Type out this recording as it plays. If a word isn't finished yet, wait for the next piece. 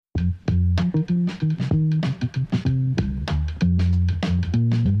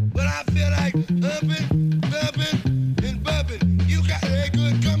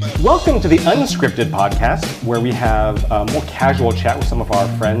Welcome to the Unscripted podcast, where we have a more casual chat with some of our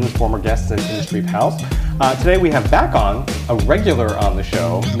friends, former guests, and industry pals. Today we have back on a regular on the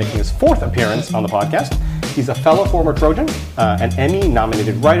show, making his fourth appearance on the podcast. He's a fellow former Trojan, an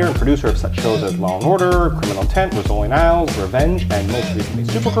Emmy-nominated writer and producer of such shows as Law & Order, Criminal Intent, Rizzoli Isles, Revenge, and most recently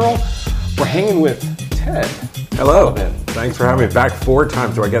Supergirl. We're hanging with Ted. Hello. Thanks for having me back 4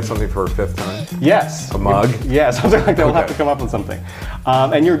 times. Do I get something for a 5th time? Yes. A mug? Yeah, something like that. We'll have to come up with something.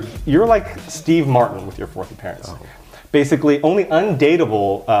 And you're like Steve Martin with your 4th appearance. Oh. Basically, only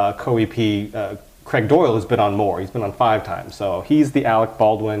undateable co-EP Craig Doyle has been on more. He's been on 5 times. So he's the Alec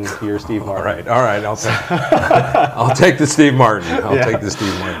Baldwin to your Steve Martin. All right. I'll take the Steve Martin. Take the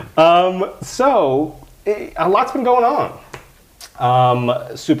Steve Martin. So a lot's been going on.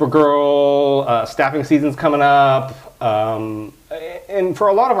 Supergirl, staffing season's coming up. And for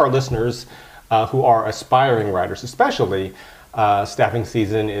a lot of our listeners who are aspiring writers especially, staffing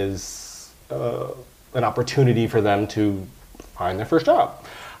season is an opportunity for them to find their first job.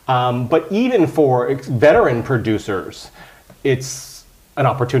 But even for veteran producers, it's an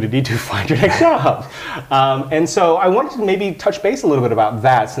opportunity to find your next job. And so I wanted to maybe touch base a little bit about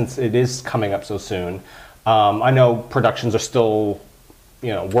that since it is coming up so soon. I know productions are still,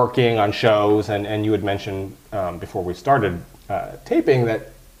 working on shows, and you had mentioned before we started taping that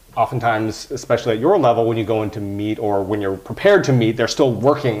oftentimes, especially at your level, when you go in to meet or when you're prepared to meet, they're still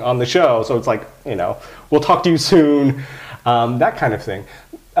working on the show. So it's like, we'll talk to you soon, that kind of thing.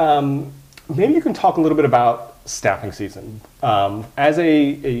 Maybe you can talk a little bit about staffing season. As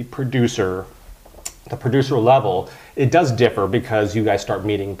a producer, the producer level, it does differ because you guys start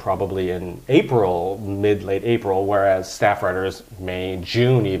meeting probably in April, late April, whereas staff writers May,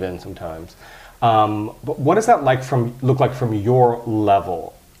 June even sometimes. But what does that look like from your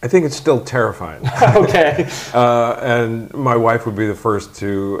level? I think it's still terrifying. Okay. And my wife would be the first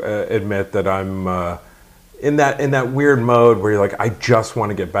to admit that I'm in that weird mode where you're like, I just want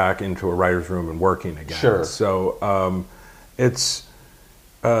to get back into a writer's room and working again. Sure. So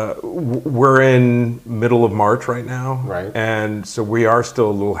we're in middle of March right now. Right. And so we are still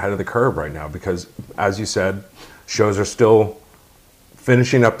a little ahead of the curve right now because, as you said, shows are still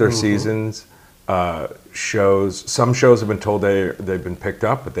finishing up their seasons. Some shows have been told they've been picked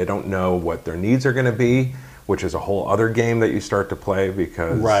up, but they don't know what their needs are going to be, which is a whole other game that you start to play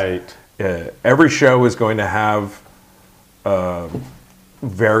because every show is going to have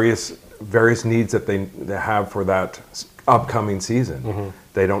various needs that they have for that upcoming season.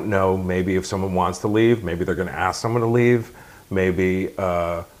 They don't know maybe if someone wants to leave, maybe they're going to ask someone to leave, maybe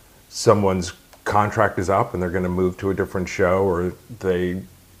someone's contract is up and they're going to move to a different show, or they're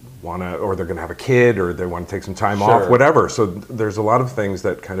going to have a kid, or they want to take some time off, whatever. So there's a lot of things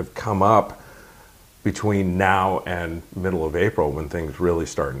that kind of come up between now and middle of April when things really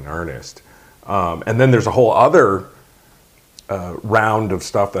start in earnest. And then there's a whole other round of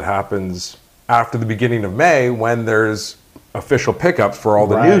stuff that happens after the beginning of May when there's official pickups for all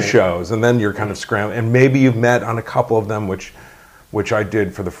the new shows, and then you're kind of scrambling, and maybe you've met on a couple of them, which I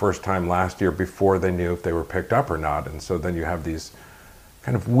did for the first time last year before they knew if they were picked up or not. And so then you have these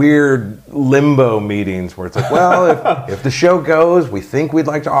kind of weird limbo meetings where it's like, well, if the show goes, we think we'd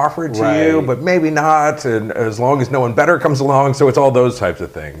like to offer it to you, but maybe not, and as long as no one better comes along. So it's all those types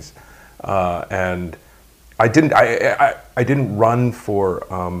of things. And I didn't run for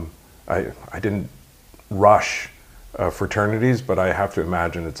I didn't rush fraternities, but I have to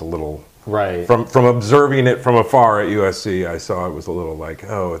imagine it's a little from observing it from afar at USC. I saw it was a little like,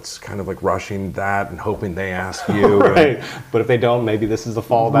 it's kind of like rushing that and hoping they ask you. But if they don't, maybe this is a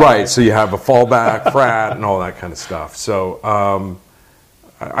fallback. Right. So you have a fallback frat and all that kind of stuff. So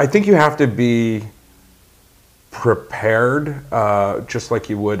I think you have to be prepared, just like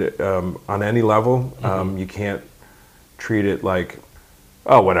you would on any level. You can't treat it like,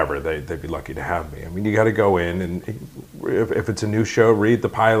 whatever, they'd be lucky to have me. I mean, you got to go in, and if it's a new show, read the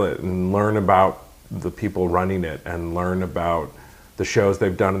pilot and learn about the people running it and learn about the shows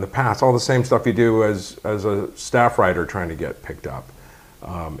they've done in the past. All the same stuff you do as a staff writer trying to get picked up.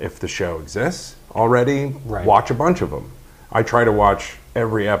 If the show exists already, watch a bunch of them. I try to watch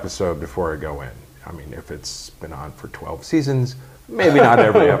every episode before I go in. I mean, if it's been on for 12 seasons, maybe not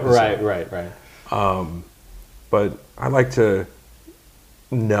every episode. Right. But I like to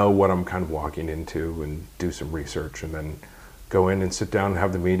know what I'm kind of walking into and do some research, and then go in and sit down and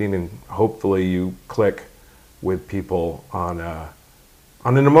have the meeting, and hopefully you click with people on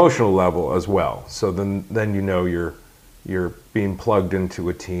an emotional level as well. So then you're being plugged into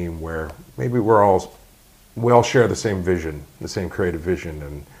a team where maybe we all share the same vision, the same creative vision,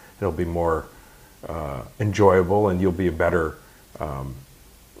 and it'll be more enjoyable, and you'll be a better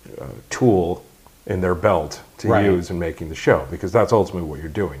tool in their belt to Right. use in making the show, because that's ultimately what you're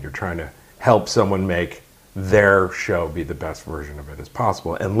doing. You're trying to help someone make their show be the best version of it as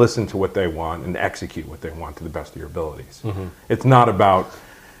possible, and listen to what they want and execute what they want to the best of your abilities. It's not about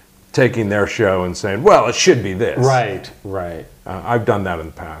taking their show and saying, well, it should be this. Right, right. I've done that in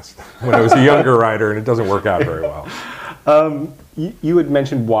the past when I was a younger writer, and it doesn't work out very well. You had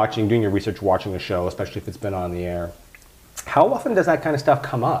mentioned doing your research, watching a show, especially if it's been on the air. How often does that kind of stuff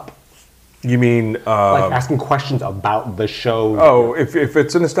come up? You mean Like asking questions about the show? oh, if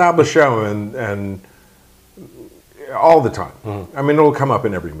it's an established show and all the time. I mean, it'll come up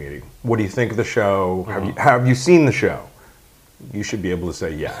in every meeting. What do you think of the show? Have you seen the show? You should be able to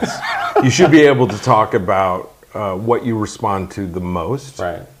say yes. You should be able to talk about what you respond to the most.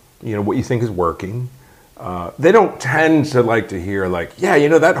 Right. You know, what you think is working. They don't tend to like to hear like, yeah, you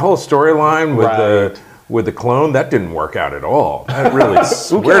know, that whole storyline with the clone, that didn't work out at all. That really,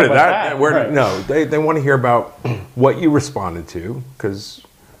 where did that? Right. No, they want to hear about what you responded to, because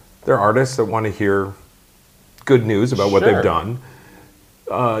they're artists that want to hear good news about what Sure. they've done.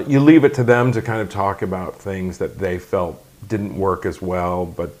 You leave it to them to kind of talk about things that they felt didn't work as well,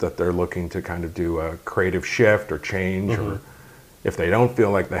 but that they're looking to kind of do a creative shift or change, or if they don't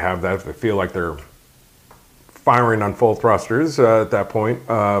feel like they have that, if they feel like they're firing on full thrusters at that point,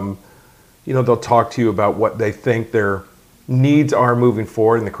 you know, they'll talk to you about what they think their needs are moving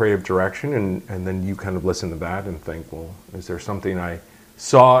forward in the creative direction, and then you kind of listen to that and think, well, is there something I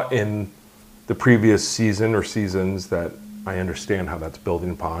saw in the previous season or seasons that I understand how that's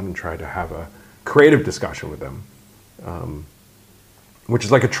building upon, and try to have a creative discussion with them, which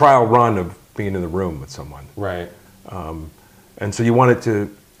is like a trial run of being in the room with someone. Right. And so you want it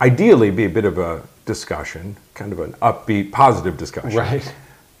to ideally be a bit of a discussion, kind of an upbeat, positive discussion. Right.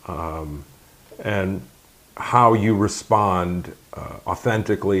 And how you respond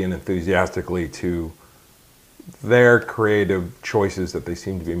authentically and enthusiastically to their creative choices that they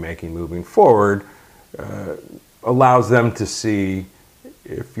seem to be making moving forward allows them to see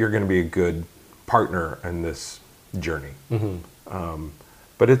if you're going to be a good partner in this journey.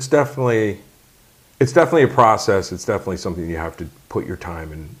 But it's definitely a process. It's definitely something you have to put your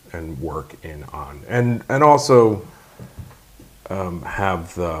time and work in on, and also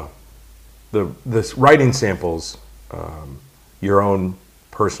have this writing samples, your own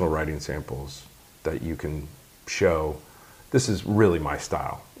personal writing samples that you can show. This is really my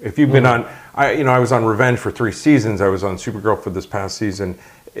style. If you've been on, I was on Revenge for 3 seasons. I was on Supergirl for this past season.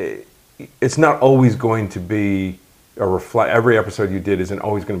 It's not always going to be every episode you did isn't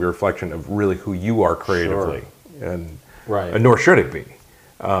always going to be a reflection of really who you are creatively, and nor should it be.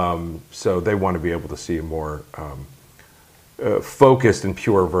 So they want to be able to see a more focused and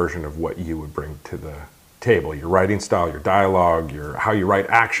pure version of what you would bring to the table. Your writing style, your dialogue, how you write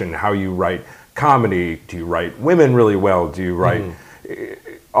action, how you write comedy. Do you write women really well? Do you write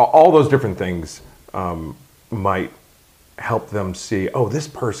all those different things might help them see, oh, this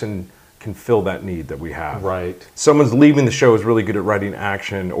person can fill that need that we have. Right. Someone's leaving the show is really good at writing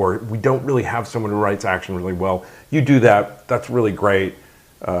action, or we don't really have someone who writes action really well. You do that, that's really great.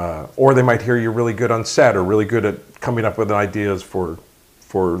 Or they might hear you're really good on set, or really good at coming up with ideas for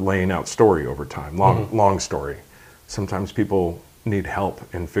laying out story over time, long story. Sometimes people need help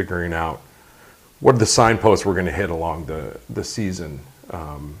in figuring out what are the signposts we're going to hit along the season.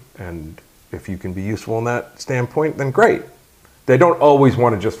 And if you can be useful in that standpoint, then great. They don't always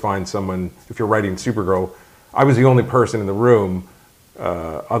want to just find someone. If you're writing Supergirl, I was the only person in the room,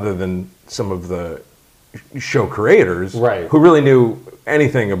 other than some of the show creators, who really knew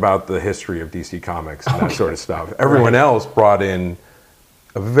anything about the history of DC Comics and that sort of stuff. Everyone else brought in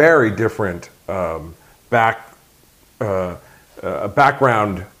a very different background,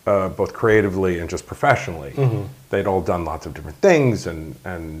 both creatively and just professionally. They'd all done lots of different things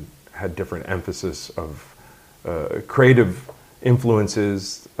and had different emphasis of creative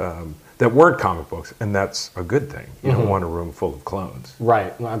influences that weren't comic books, and that's a good thing. You don't want a room full of clones.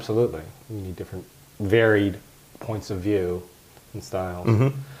 Right, no, absolutely. You need different, varied points of view and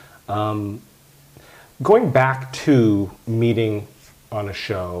styles. Going back to meeting on a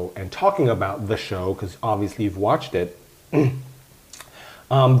show and talking about the show, because obviously you've watched it,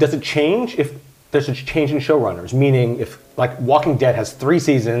 does it change if there's a change in showrunners? Meaning, if like Walking Dead has 3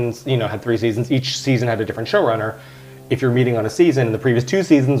 seasons, had 3 seasons, each season had a different showrunner. If you're meeting on a season and the previous 2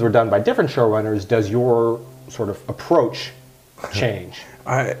 seasons were done by different showrunners, does your sort of approach change?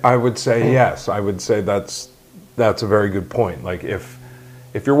 I would say yes. I would say that's a very good point. Like if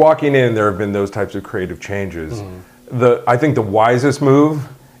you're walking in, there have been those types of creative changes. I think the wisest move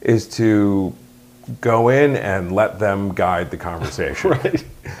is to go in and let them guide the conversation.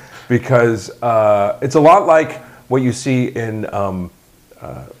 because it's a lot like what you see in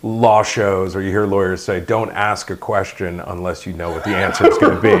law shows, or you hear lawyers say, don't ask a question unless you know what the answer is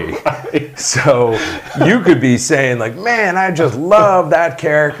going to be. Right. So you could be saying like, man, I just love that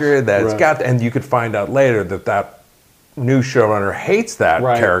character that's got, and you could find out later that new showrunner hates that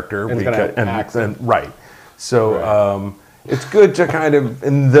character. Right. So it's good to kind of,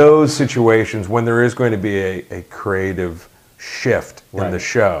 in those situations when there is going to be a creative shift in the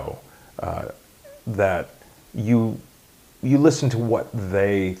show, that you listen to what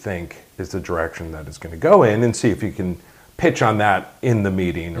they think is the direction that it's going to go in, and see if you can pitch on that in the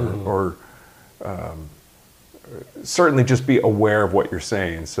meeting, or certainly just be aware of what you're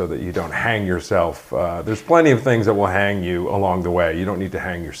saying so that you don't hang yourself. There's plenty of things that will hang you along the way. You don't need to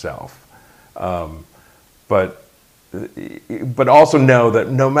hang yourself. But also know that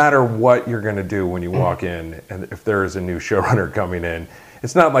no matter what you're going to do when you walk in, and if there is a new showrunner coming in,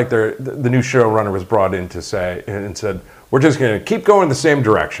 it's not like the new showrunner was brought in to say and said, we're just going to keep going the same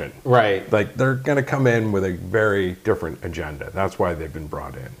direction. Right. Like, they're going to come in with a very different agenda. That's why they've been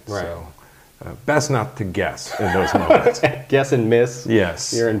brought in. Right. So best not to guess in those moments. Guess and miss.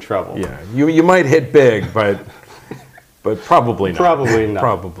 Yes. You're in trouble. Yeah. You might hit big, but probably not. Probably not.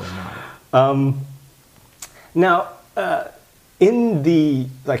 Probably not. Now, in the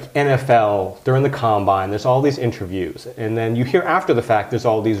NFL during the combine, there's all these interviews, and then you hear after the fact there's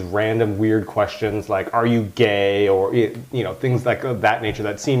all these random weird questions like, "Are you gay?" or things like that nature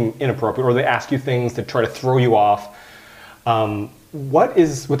that seem inappropriate, or they ask you things to try to throw you off. What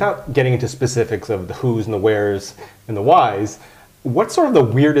is, without getting into specifics of the who's and the where's and the why's, what's sort of the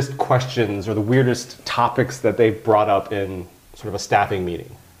weirdest questions or the weirdest topics that they've brought up in sort of a staffing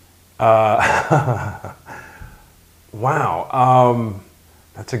meeting? Wow,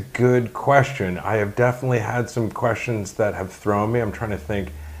 that's a good question. I have definitely had some questions that have thrown me. I'm trying to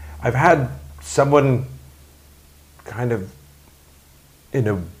think. I've had someone kind of, in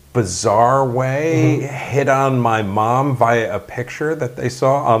a bizarre way, hit on my mom via a picture that they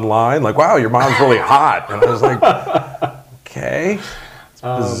saw online. Like, wow, your mom's really hot. And I was like, okay, it's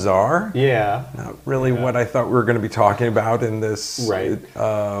bizarre. Yeah. Not really what I thought we were going to be talking about in this. Right.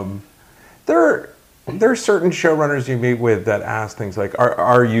 There are certain showrunners you meet with that ask things like,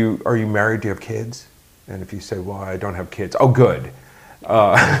 "Are you married? Do you have kids?" And if you say, "Well, I don't have kids," oh, good.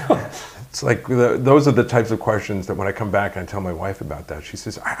 It's like those are the types of questions that when I come back and I tell my wife about that, she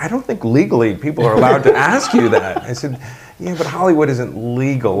says, "I don't think legally people are allowed to ask you that." I said, "Yeah, but Hollywood isn't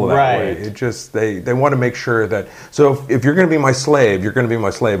legal that way. It just they want to make sure that. So if you're going to be my slave, you're going to be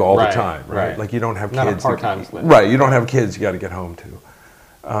my slave all the time, right? Like you don't have not kids, a part-time slave, right? You don't have kids you got to get home to."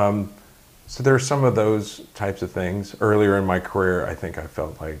 So there are some of those types of things. Earlier in my career, I think I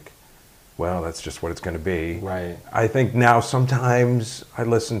felt like, well, that's just what it's going to be. Right. I think now sometimes I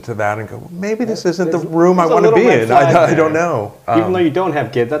listen to that and go, well, maybe this isn't the room I want to be in. I don't know. Even though you don't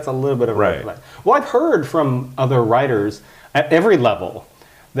have kids, that's a little bit of a red flag. Well, I've heard from other writers at every level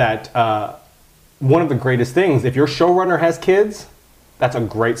that one of the greatest things, if your showrunner has kids, that's a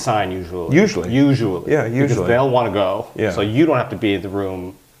great sign usually. Usually. Yeah, usually. Because they'll want to go. Yeah. So you don't have to be in the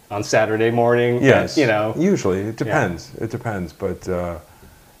room on Saturday morning. Yes. And, usually. It depends. Yeah. It depends. But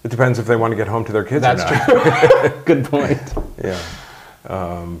it depends if they want to get home to their kids or not. That's true. Good point. Yeah.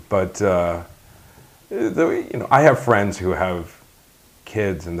 I have friends who have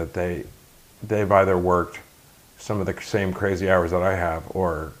kids and that they've either worked some of the same crazy hours that I have,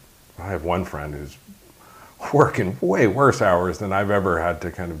 or I have one friend who's working way worse hours than I've ever had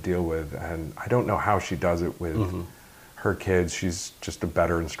to kind of deal with. And I don't know how she does it with her kids. She's just a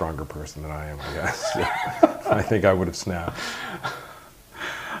better and stronger person than I am, I guess. I think I would have snapped.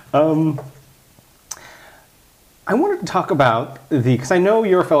 I wanted to talk about because I know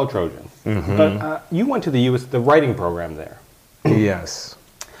you're a fellow Trojan, but you went to the writing program there. Yes.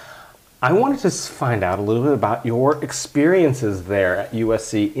 I wanted to find out a little bit about your experiences there at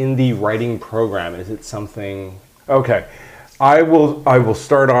USC in the writing program. Is it something? Okay. I will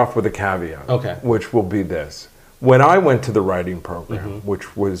start off with a caveat, which will be this. When I went to the writing program,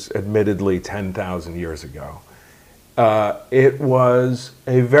 which was admittedly 10,000 years ago, it was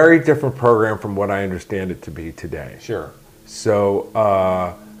a very different program from what I understand it to be today. Sure. So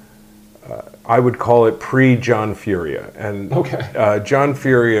I would call it pre-John Furia. And John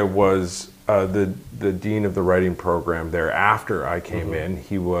Furia was the dean of the writing program there after I came in.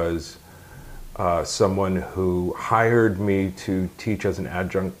 He was someone who hired me to teach as an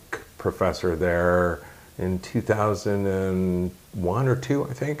adjunct professor there in 2001 or 2,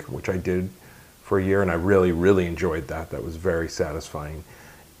 I think, which I did for a year, and I really, really enjoyed that. That was very satisfying.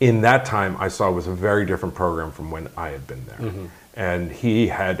 In that time, I saw it was a very different program from when I had been there. And he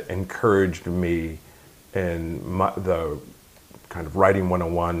had encouraged me in the kind of writing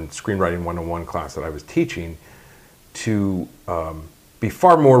 101, screenwriting 101 class that I was teaching to be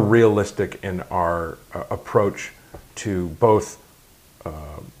far more realistic in our approach to both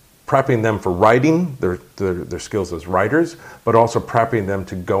prepping them for writing, their skills as writers, but also prepping them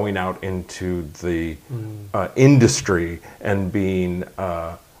to going out into the industry and being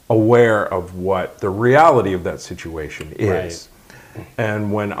aware of what the reality of that situation is. Right.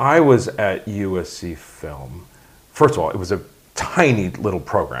 And when I was at USC Film, first of all, it was a tiny little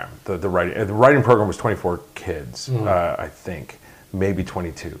program. The writing program was 24 kids, I think, maybe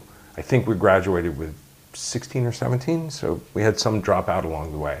 22. I think we graduated with 16 or 17, so we had some drop out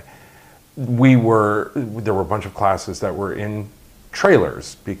along the way. There were a bunch of classes that were in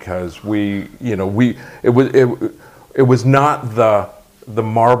trailers because it was not the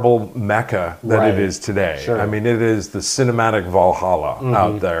marble mecca that it is today. Sure. I mean, it is the cinematic Valhalla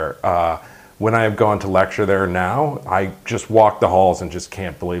out there. When I have gone to lecture there now, I just walk the halls and just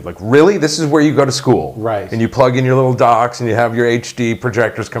can't believe, like, really? This is where you go to school? Right. And you plug in your little docks and you have your HD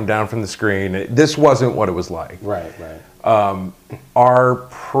projectors come down from the screen. This wasn't what it was like. Right, right. Our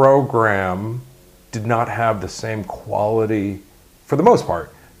program did not have the same quality, for the most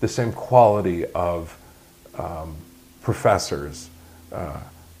part, the same quality of professors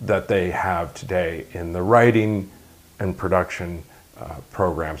that they have today in the writing and production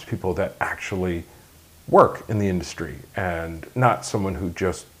programs, people that actually work in the industry and not someone who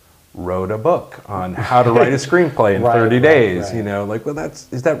just wrote a book on how to write a screenplay in 30 days. Right. You know, like, well,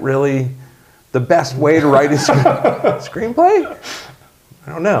 is that really the best way to write a screenplay? I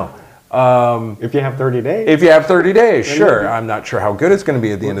don't know. If you have 30 days. If you have 30 days, sure. I'm not sure how good it's going to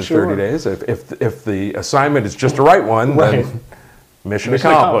be at the end of 30 days. If the assignment is just to write one, then mission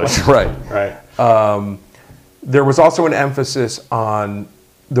accomplished. Right. There was also an emphasis on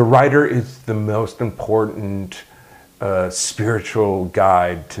the writer is the most important spiritual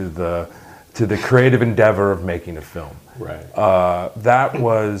guide to the creative endeavor of making a film. Right. That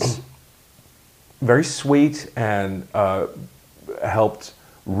was very sweet and helped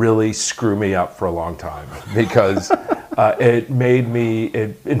really screw me up for a long time because it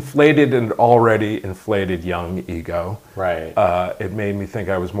inflated an already inflated young ego. Right. It made me think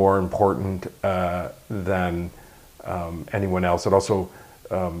I was more important than anyone else. It also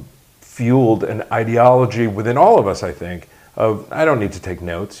fueled an ideology within all of us, I think, of I don't need to take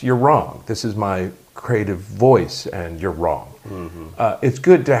notes. You're wrong. This is my creative voice, and you're wrong. Mm-hmm. It's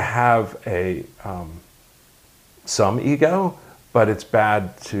good to have some ego, but it's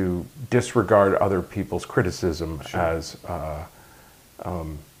bad to disregard other people's criticism as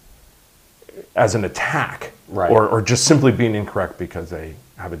an attack, right. or just simply being incorrect because they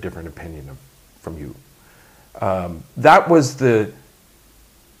have a different opinion from you. That was the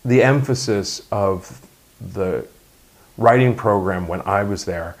emphasis of the writing program when I was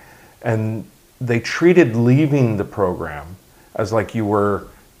there, and they treated leaving the program as like you were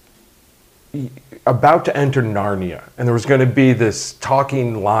about to enter Narnia, and there was going to be this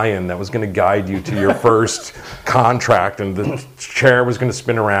talking lion that was going to guide you to your first contract, and the chair was going to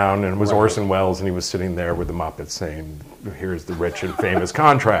spin around, and it was Orson Welles, and he was sitting there with the Muppets saying, "Here's the rich and famous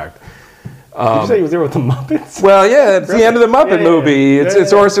contract." Did you say he was there with the Muppets? Well, yeah, it's the end of the Muppet movie.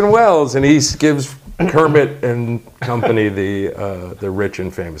 It's Orson Welles, and he gives Kermit and company the rich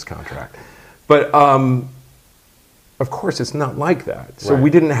and famous contract. But of course, it's not like that. So we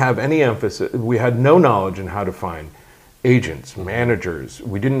didn't have any emphasis. We had no knowledge in how to find agents, managers.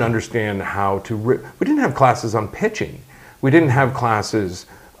 We didn't understand how to. We didn't have classes on pitching. We didn't have classes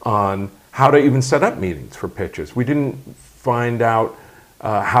on how to even set up meetings for pitches. We didn't find out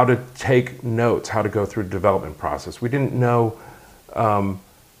how to take notes, how to go through the development process. We didn't know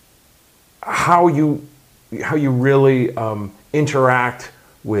how you really interact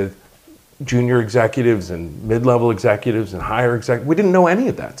with junior executives and mid-level executives and higher executives. We didn't know any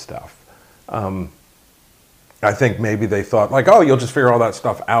of that stuff. I think maybe they thought like, oh, you'll just figure all that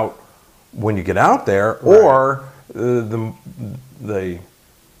stuff out when you get out there, or the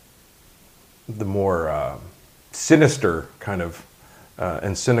more sinister kind of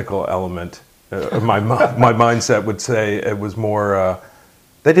and cynical element of my mindset would say it was more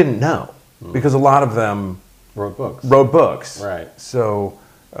they didn't know because a lot of them wrote books. Right. So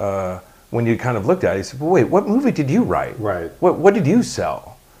when you kind of looked at it, you said, well, wait, what movie did you write? Right. What did you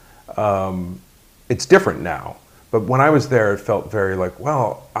sell? It's different now. But when I was there, it felt very like,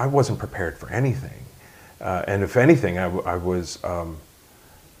 well, I wasn't prepared for anything. And if anything, I was,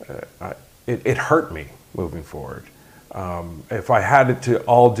 it hurt me moving forward. If I had it to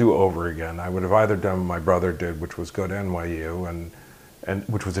all do over again, I would have either done what my brother did, which was go to NYU, and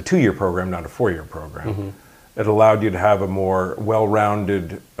which was a 2-year program, not a 4-year program. It allowed you to have a more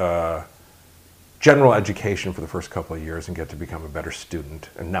well-rounded general education for the first couple of years and get to become a better student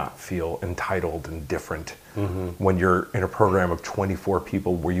and not feel entitled and different when you're in a program of 24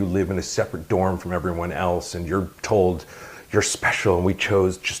 people where you live in a separate dorm from everyone else and you're told you're special and we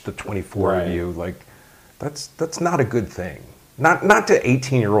chose just the 24 of you. Like, that's not a good thing. Not to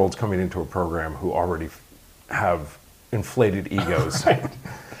 18-year-olds coming into a program who already have inflated egos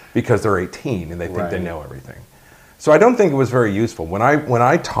because they're 18 and they think they know everything. So I don't think it was very useful. When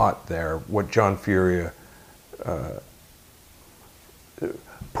I taught there, what John Furia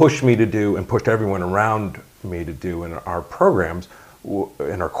pushed me to do and pushed everyone around me to do in our programs,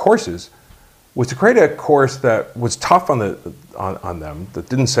 in our courses, was to create a course that was tough on them, that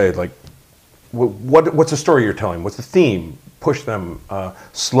didn't say like, what's the story you're telling? What's the theme? Push them,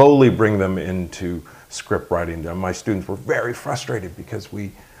 slowly bring them into script writing. My students were very frustrated because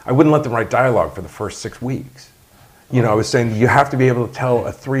I wouldn't let them write dialogue for the first 6 weeks. You know, I was saying you have to be able to tell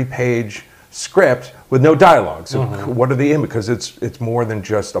a 3-page script with no dialogue. So what are the images? Because it's more than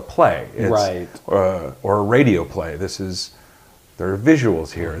just a play, or a radio play. There are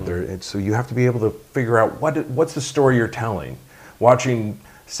visuals here. So you have to be able to figure out what's the story you're telling. Watching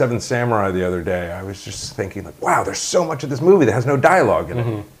Seventh Samurai the other day, I was just thinking like, wow, there's so much of this movie that has no dialogue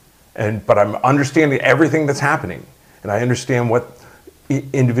in it, but I'm understanding everything that's happening, and I understand what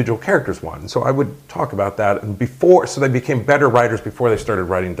individual characters want. And so I would talk about that, and so they became better writers before they started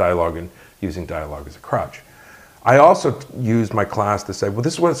writing dialogue and using dialogue as a crutch. I also used my class to say, well,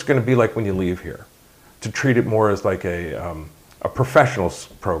 this is what it's going to be like when you leave here, to treat it more as like a professional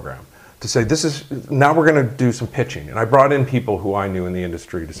program, to say now we're going to do some pitching. And I brought in people who I knew in the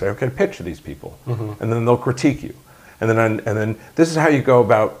industry to say, okay, pitch to these people, and then they'll critique you. And then this is how you go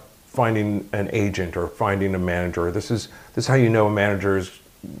about finding an agent or finding a manager. This is how you know a manager's.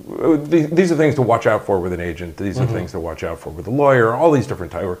 These are things to watch out for with an agent. These are things to watch out for with a lawyer. All these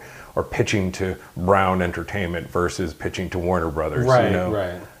different types, or pitching to Brown Entertainment versus pitching to Warner Brothers.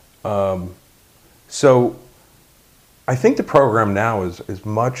 So I think the program now is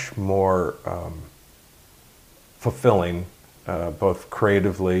much more fulfilling, both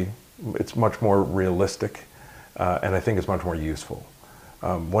creatively. It's much more realistic, and I think it's much more useful.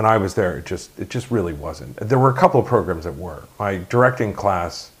 When I was there, it just really wasn't. There were a couple of programs that were. My directing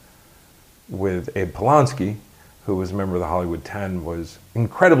class with Abe Polonsky, who was a member of the Hollywood 10, was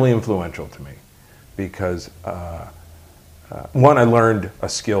incredibly influential to me because, one, I learned a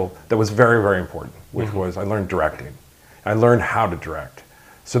skill that was very, very important, which was I learned directing. I learned how to direct.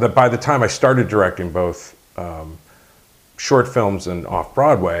 So that by the time I started directing both short films and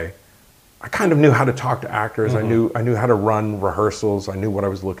off-Broadway, I kind of knew how to talk to actors. I knew how to run rehearsals. I knew what I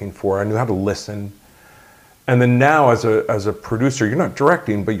was looking for. I knew how to listen. And then now, as a producer, you're not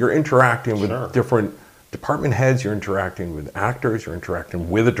directing, but you're interacting with different department heads. You're interacting with actors. You're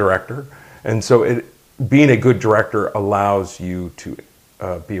interacting with a director. And so, being a good director allows you to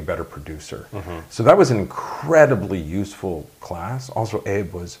be a better producer. So that was an incredibly useful class. Also,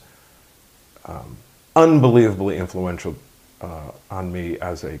 Abe was unbelievably influential on me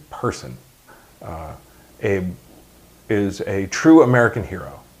as a person. Abe is a true American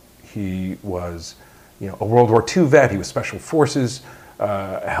hero. He was, a World War II vet. He was Special Forces,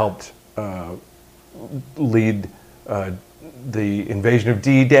 helped lead the invasion of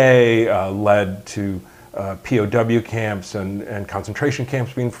D-Day, led to POW camps and concentration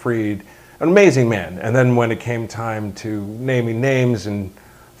camps being freed. An amazing man. And then when it came time to naming names in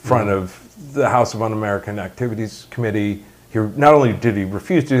front of the House of Un-American Activities Committee, not only did he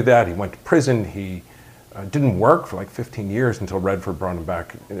refuse to do that, he went to prison. He didn't work for like 15 years until Redford brought him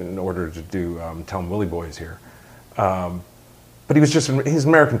back in order to do Tell 'em Willie Boy's here. But he's an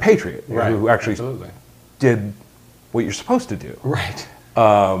American patriot who actually did what you're supposed to do.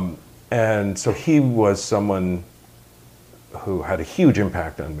 And so he was someone who had a huge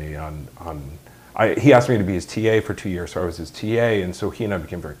impact on me. He asked me to be his TA for 2 years, so I was his TA, and so he and I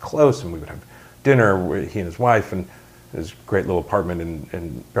became very close, and we would have dinner, he and his wife, and his great little apartment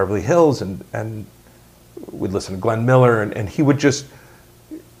in Beverly Hills, and we'd listen to Glenn Miller, and he would just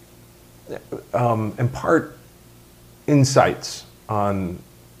impart insights on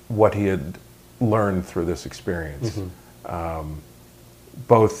what he had learned through this experience.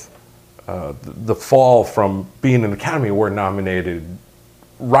 Both the fall from being an Academy Award nominated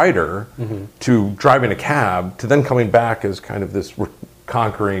writer to driving a cab to then coming back as kind of this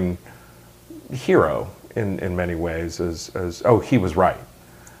conquering hero in many ways as he was right.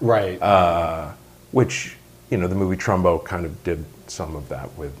 Which, the movie Trumbo kind of did some of that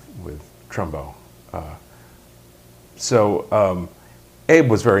with Trumbo. So Abe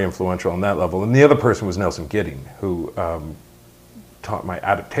was very influential on that level. And the other person was Nelson Gidding, who taught my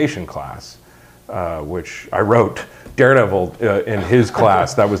adaptation class, which I wrote Daredevil in his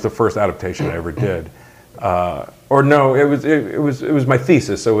class. That was the first adaptation I ever did. Or no, it was my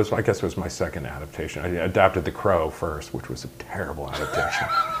thesis. So I guess it was my second adaptation. I adapted The Crow first, which was a terrible adaptation,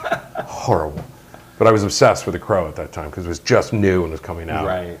 horrible. But I was obsessed with The Crow at that time because it was just new and was coming out.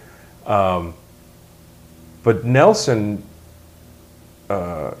 Right. But Nelson,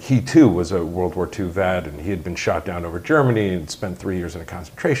 he too was a World War II vet, and he had been shot down over Germany and spent 3 years in a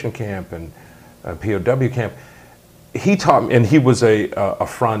concentration camp and a POW camp. He taught me, and he was a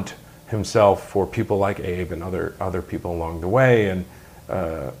front himself for people like Abe and other people along the way, and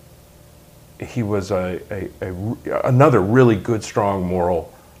he was another really good, strong,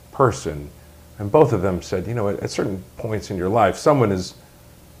 moral person. And both of them said, at certain points in your life, someone is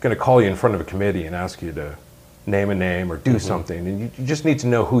going to call you in front of a committee and ask you to name a name or do something, and you just need to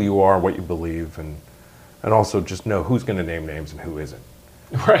know who you are, what you believe, and also just know who's going to name names and who isn't.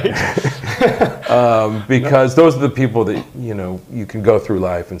 Right. Because those are the people that you can go through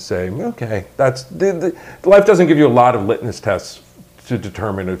life and say, okay, that's the life doesn't give you a lot of litmus tests to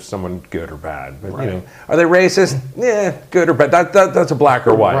determine if someone's good or bad. But Right. Are they racist? Yeah, good or bad. That's a black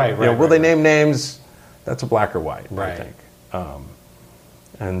or white. Right, will they name names? That's a black or white. Right. I think.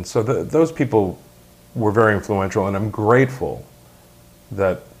 And so those people were very influential, and I'm grateful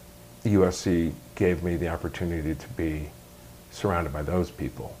that USC gave me the opportunity to be surrounded by those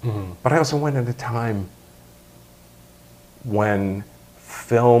people. Mm-hmm. But I also went at a time when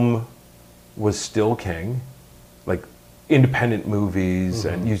film was still king, like independent movies,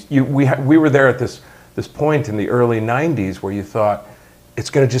 and we were there at this point in the early 90s where you thought it's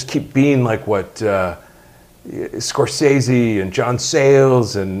going to just keep being like what Scorsese and John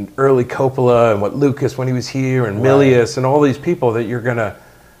Sayles and early Coppola and what Lucas when he was here and Milius and all these people, that you're going to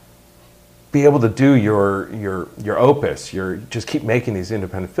be able to do your opus. You're just keep making these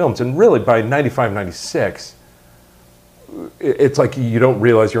independent films. And really by 95, 96, it's like you don't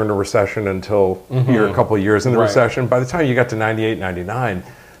realize you're in a recession until you're a couple of years in the recession. By the time you got to 98, 99,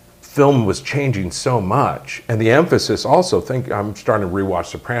 film was changing so much. And the emphasis also, I'm starting to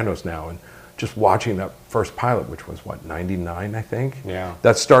rewatch Sopranos now, and just watching that first pilot, which was 99, I think? Yeah.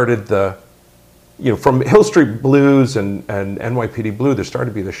 That started from Hill Street Blues and NYPD Blue, there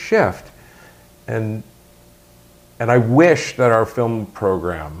started to be the shift. And I wish that our film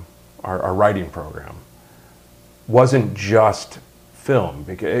program, our writing program, wasn't just film.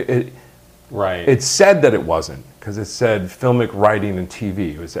 Because it said that it wasn't, because it said filmic writing and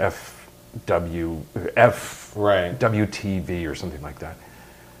TV. It was WTV or something like that.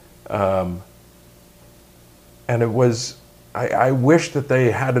 And it was, I wish that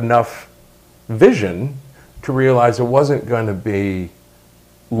they had enough vision to realize it wasn't going to be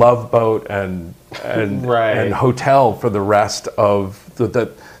Love Boat and Hotel for the rest of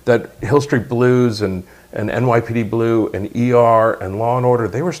that Hill Street Blues and NYPD Blue and ER and Law and Order.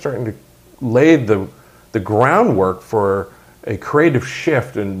 They were starting to lay the groundwork for a creative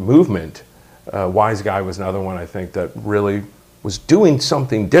shift and movement. Wise Guy was another one, I think, that really was doing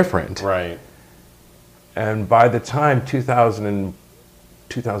something different. Right. And by the time 2001 and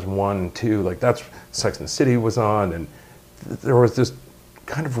 2002, like that's Sex and the City was on, and there was this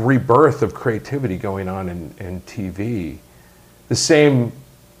kind of rebirth of creativity going on in TV. The same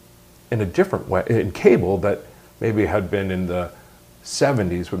in a different way in cable that maybe had been in the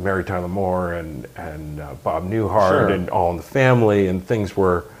 70s with Mary Tyler Moore and Bob Newhart and All in the Family, and things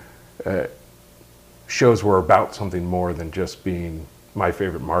were, shows were about something more than just being My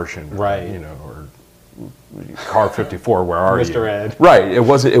Favorite Martian, or Car 54, Where Are You? Mr. Ed. Right, it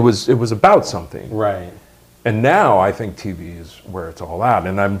was about something. Right. And now I think TV is where it's all at.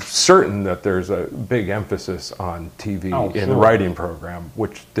 And I'm certain that there's a big emphasis on TV in the writing program,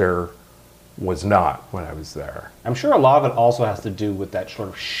 which there was not when I was there. I'm sure a lot of it also has to do with that sort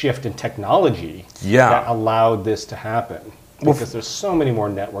of shift in technology that allowed this to happen. Because there's so many more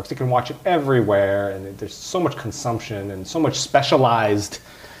networks. You can watch it everywhere, and there's so much consumption and so much specialized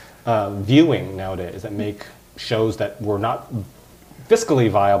viewing nowadays that make shows that were not fiscally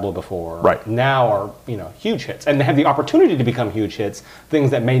viable before now are huge hits, and have the opportunity to become huge hits. Things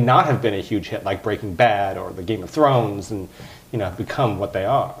that may not have been a huge hit, like Breaking Bad or the Game of Thrones, and become what they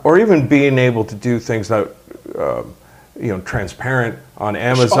are. Or even being able to do things that transparent on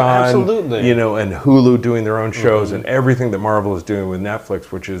Amazon, absolutely. And Hulu doing their own shows, and everything that Marvel is doing with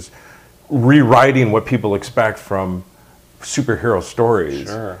Netflix, which is rewriting what people expect from superhero stories,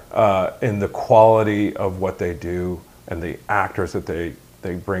 Sure. in the quality of what they do and the actors that they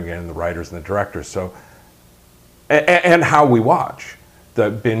bring in, the writers and the directors. So, and how we watch, the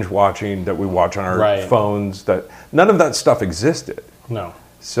binge watching that we watch on our Right. phones, that none of that stuff existed. No.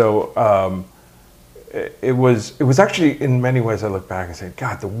 So it was actually, in many ways, I look back and say,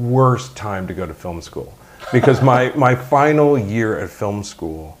 God, the worst time to go to film school. Because my final year at film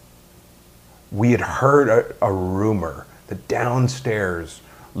school, we had heard a rumor that downstairs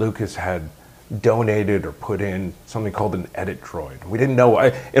Lucas had donated or put in something called an edit droid. We didn't know.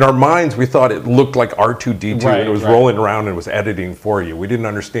 In our minds, we thought it looked like R2-D2 Right, and it was right. rolling around and was editing for you. We didn't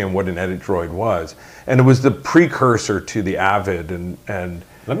understand what an edit droid was. And it was the precursor to the Avid and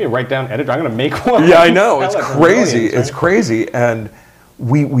Let me write down edit. I'm going to make one. yeah, I know. It's Sell it for crazy. millions, It's right? crazy. And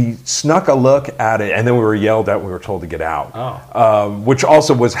we snuck a look at it, and then we were yelled at. We were told to get out. Which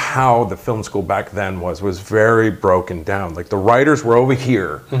also was how the film school back then was very broken down. Like the writers were over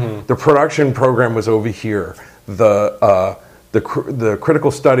here, the production program was over here, the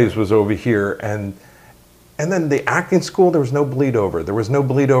critical studies was over here, and then the acting school, there was no bleed over. There was no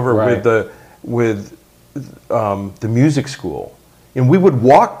bleed over Right. with the music school. And we would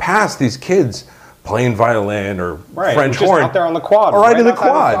walk past these kids playing violin or Right. French just horn. out there on the quad. Or right in the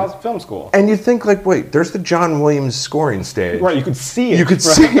outside quad. of film school. And you think like, wait, there's the John Williams scoring stage. Right. You could see it. You could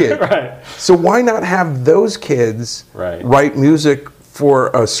right? see it. Right. So why not have those kids Right. write music for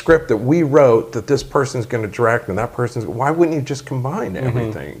a script that we wrote that this person's going to direct and that person's, why wouldn't you just combine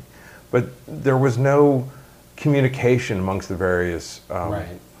everything? But there was no communication amongst the various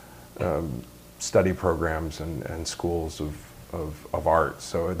Right. study programs and schools of art.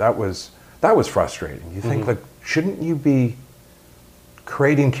 So that was frustrating. You think like, shouldn't you be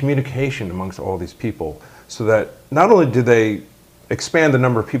creating communication amongst all these people so that not only do they expand the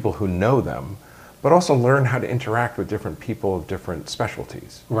number of people who know them, but also learn how to interact with different people of different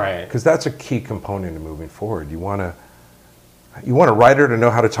specialties. Right. Because that's a key component of moving forward. You want a writer to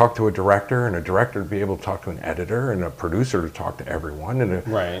know how to talk to a director, and a director to be able to talk to an editor, and a producer to talk to everyone, and a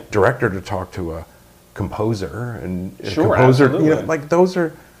Right. director to talk to a composer, and a Sure, composer, absolutely. like those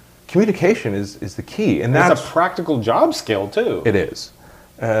are, communication is the key, and It's that's a practical job skill too. it is,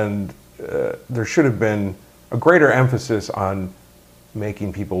 and there should have been a greater emphasis on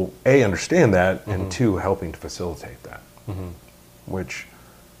making people understand that, and two, helping to facilitate that, which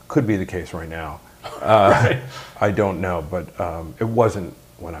could be the case right now. I don't know, but it wasn't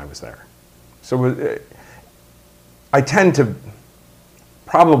when I was there. So I tend to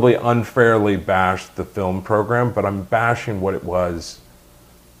probably unfairly bash the film program, but I'm bashing what it was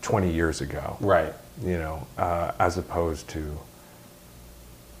 20 years ago. Right. You know, as opposed to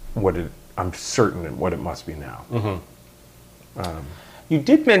I'm certain what it must be now. You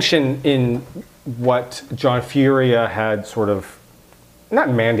did mention in what John Furia had sort of, not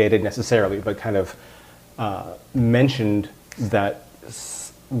mandated necessarily, but kind of mentioned that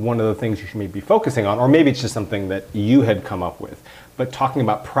one of the things you should maybe be focusing on, or maybe it's just something that you had come up with, but talking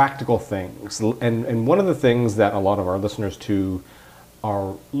about practical things. And one of the things that a lot of our listeners too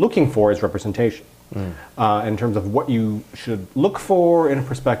are looking for is representation. In terms of what you should look for in a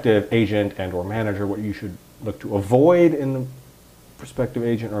prospective agent and or manager, what you should look to avoid in the prospective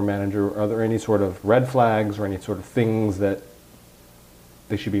agent or manager. Are there any sort of red flags or any sort of things that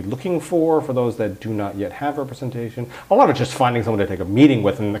they should be looking for those that do not yet have representation? A lot of just finding someone to take a meeting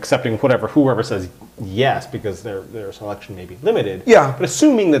with and accepting whoever says yes, because their selection may be limited. Yeah. But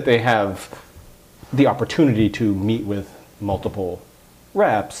assuming that they have the opportunity to meet with multiple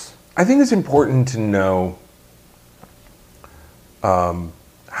reps. I think it's important to know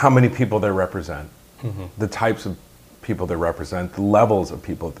how many people they represent, the types of people they represent, the levels of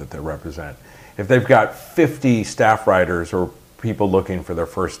people that they represent. If they've got 50 staff writers or people looking for their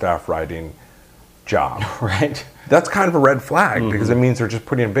first staff writing job, Right. that's kind of a red flag because it means they're just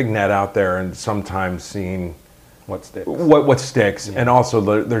putting a big net out there and sometimes seeing What sticks? what sticks, and also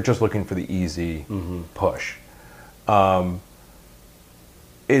they're just looking for the easy push.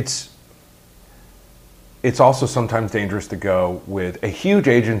 It's also sometimes dangerous to go with a huge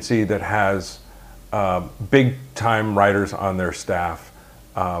agency that has big time writers on their staff,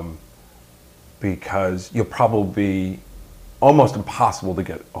 because you'll probably be almost impossible to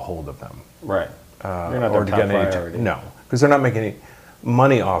get a hold of them. Right. You're not Or their to top get any priority. no, because they're not making any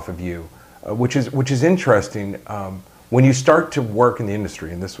money off of you, which is interesting. When you start to work in the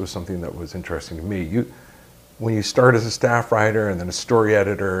industry, and this was something that was interesting to me, when you start as a staff writer and then a story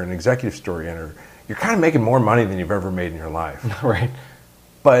editor and executive story editor, you're kind of making more money than you've ever made in your life. Right.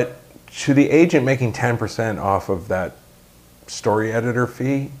 But to the agent making 10% off of that story editor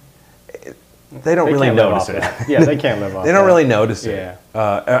fee, they don't really can't live notice off it. that. Yeah, they can't live off They don't that. really notice it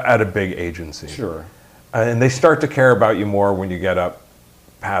Yeah. at a big agency. Sure. And they start to care about you more when you get up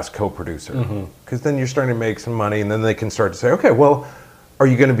past co-producer, because then you're starting to make some money, and then they can start to say, okay, well, are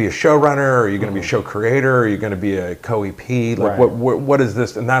you going to be a showrunner? Are you going to be a show creator? Are you going to be a co-EP? Like, Right. what is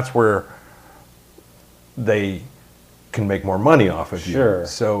this? And that's where they can make more money off of you. Sure.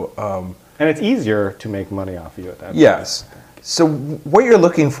 So, And it's easier to make money off you at that point. yes. So what you're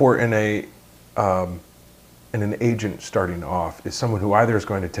looking for in an agent starting off is someone who either is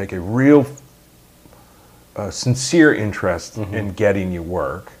going to take a real sincere interest in getting you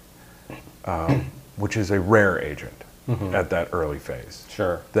work, which is a rare agent at that early phase.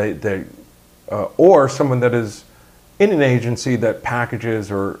 Sure. Or someone that is in an agency that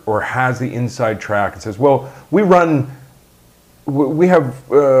packages or has the inside track and says, well, we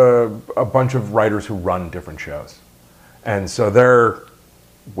have a bunch of writers who run different shows. And so they're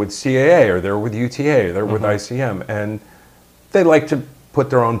with CAA or they're with UTA or they're with ICM, and they like to put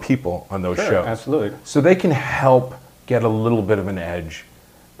their own people on those Sure, shows. absolutely. So they can help get a little bit of an edge,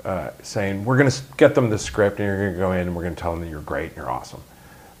 saying, we're going to get them the script and you're going to go in and we're going to tell them that you're great and you're awesome.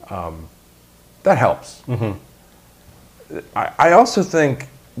 That helps. I also think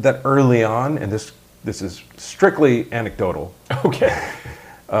that early on, and this is strictly anecdotal, Okay.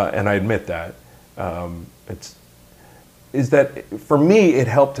 and I admit that, is that for me it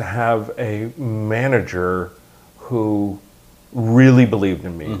helped to have a manager who really believed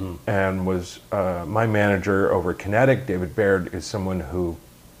in me and was my manager over at Kinetic. David Baird is someone who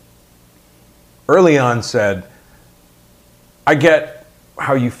early on said, I get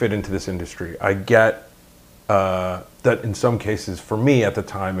how you fit into this industry. I get that in some cases, for me at the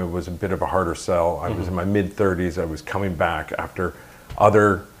time, it was a bit of a harder sell. I was in my mid-30s. I was coming back after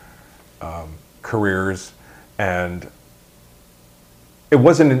other careers, and it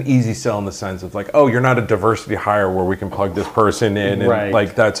wasn't an easy sell in the sense of like, oh, you're not a diversity hire where we can plug this person in, and Right.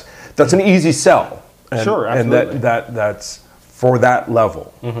 like that's an easy sell. And, Sure, absolutely. And that's for that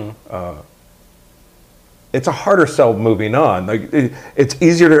level. It's a harder sell moving on. Like it's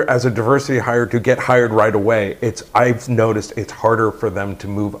easier as a diversity hire to get hired right away. I've noticed it's harder for them to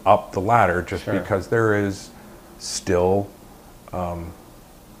move up the ladder just Sure. because there is still,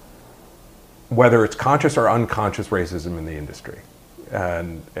 whether it's conscious or unconscious racism in the industry,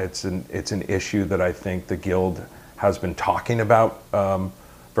 and it's an issue that I think the Guild has been talking about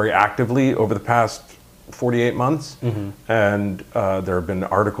very actively over the past 48 months, and there have been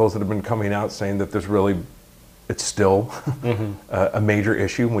articles that have been coming out saying that it's still a major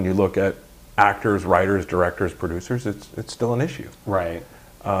issue when you look at actors, writers, directors, producers. It's still an issue. Right.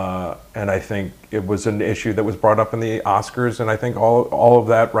 And I think it was an issue that was brought up in the Oscars, and I think all of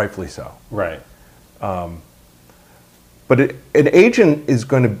that rightfully so. Right. But an agent is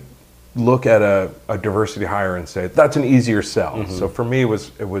going to look at a diversity hire and say that's an easier sell. So for me, it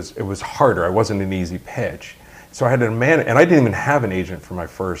was harder. I wasn't an easy pitch. So I had and I didn't even have an agent for my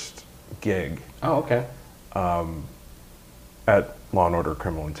first gig Oh, okay. at Law and Order: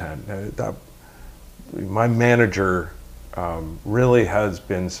 Criminal Intent. My manager really has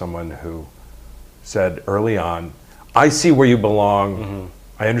been someone who said early on, I see where you belong.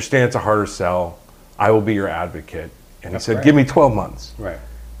 I understand it's a harder sell. I will be your advocate. And That's he said, great. give me 12 months. Right.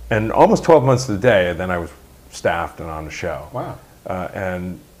 And almost 12 months to the day, and then I was staffed and on the show. Wow.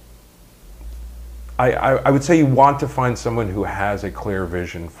 And I would say you want to find someone who has a clear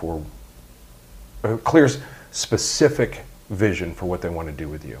vision a clear specific vision for what they want to do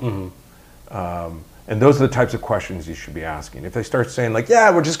with you. And those are the types of questions you should be asking. If they start saying like,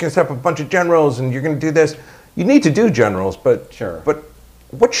 yeah, we're just going to set up a bunch of generals and you're going to do this, you need to do generals, but Sure. But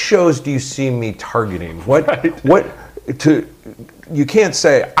what shows do you see me targeting? You can't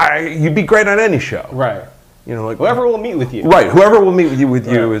say you'd be great on any show. Right. You know, like Whoever will meet with you. right. Whoever will meet with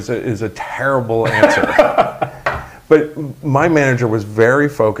you Right. is a terrible answer. But my manager was very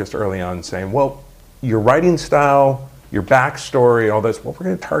focused early on, saying, well, your writing style, your backstory, all this. What we're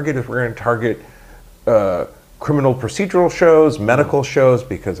going to target is we're going to target criminal procedural shows, medical shows,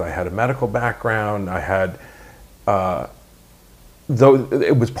 because I had a medical background. I had, though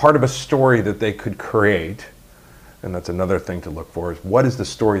it was part of a story that they could create, and that's another thing to look for, is what is the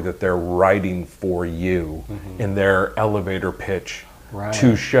story that they're writing for you in their elevator pitch Right.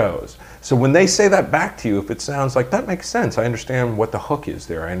 to shows. So when they say that back to you, if it sounds like that makes sense, I understand what the hook is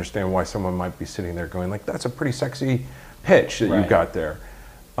there. I understand why someone might be sitting there going like, that's a pretty sexy pitch that Right. you've got there.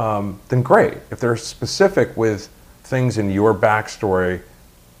 Then great. If they're specific with things in your backstory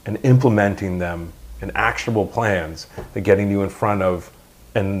and implementing them in actionable plans, that getting you in front of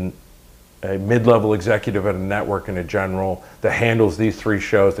a mid-level executive at a network and a general that handles these 3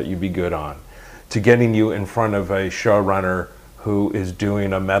 shows that you'd be good on. to getting you in front of a showrunner who is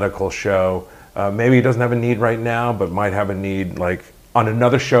doing a medical show. Maybe he doesn't have a need right now, but might have a need like on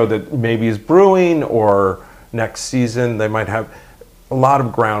another show that maybe is brewing, or next season they might have a lot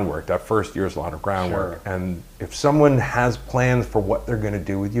of groundwork. That first year is a lot of groundwork. Sure. And if someone has plans for what they're going to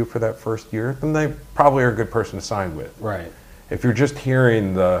do with you for that first year, then they probably are a good person to sign with. Right. If you're just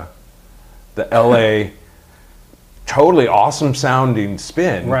hearing the LA totally awesome sounding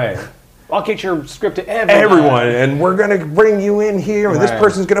spin, Right. I'll get your script to everyone, and we're going to bring you in here, and this Right.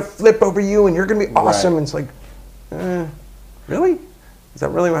 person's going to flip over you, and you're going to be awesome. Right. And it's like, really? Is that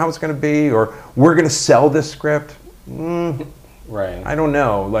really how it's going to be? Or we're going to sell this script? Right. I don't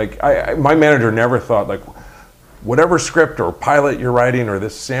know. Like, my manager never thought, like, whatever script or pilot you're writing or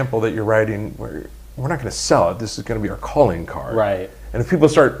this sample that you're writing, we're not going to sell it. This is going to be our calling card. Right. And if people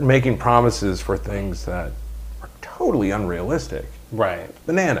start making promises for things that are totally unrealistic, Right.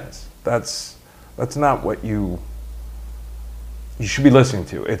 bananas. That's not what you should be listening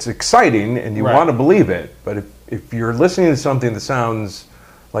to. It's exciting and you Right. want to believe it, but if you're listening to something that sounds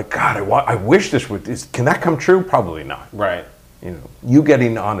like, God, I wish this would, can that come true? Probably not. Right. You know, you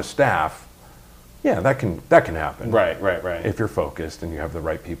getting on a staff, yeah, that can happen. Right. If you're focused and you have the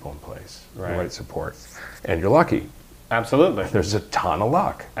right people in place, Right. the right support, and you're lucky. Absolutely. There's a ton of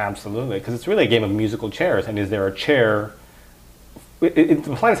luck. Absolutely. Because it's really a game of musical chairs. And is there a chair? The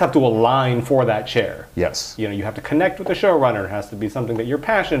planets have to align for that chair. Yes. You know, you have to connect with the showrunner. It has to be something that you're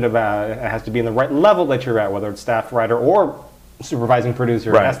passionate about. It has to be in the right level that you're at, whether it's staff writer or supervising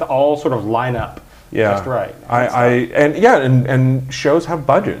producer. Right. It has to all sort of line up just right. And shows have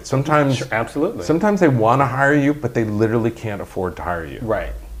budgets. Sometimes, Sure, absolutely. Sometimes they want to hire you, but they literally can't afford to hire you.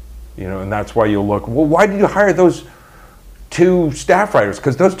 Right. You know, and that's why you'll look. Well, why did you hire those 2 staff writers?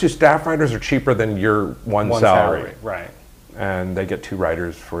 Because those 2 staff writers are cheaper than your one salary. Right. And they get 2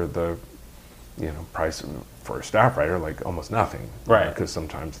 writers for the, price for a staff writer, like almost nothing. Right. Because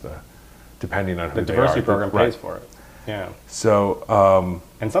sometimes depending on who The they diversity are, program right. pays for it. Yeah. So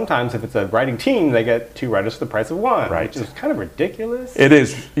And sometimes if it's a writing team, they get 2 writers for the price of 1, Right. which is kind of ridiculous. it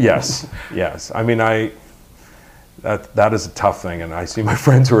is, yes, yes. I mean, that is a tough thing, and I see my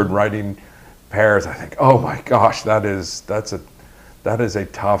friends who are writing pairs. I think, oh my gosh, that is a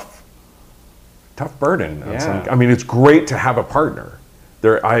tough burden. Yeah. I mean, it's great to have a partner.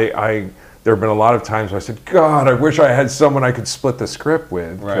 There have been a lot of times where I said, God, I wish I had someone I could split the script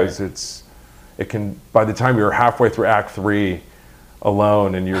with, because it can. By the time you're halfway through Act 3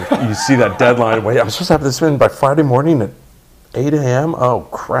 alone, and you see that deadline, wait, I'm supposed to have this in by Friday morning at 8 a.m. Oh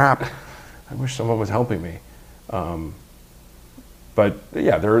crap! I wish someone was helping me. But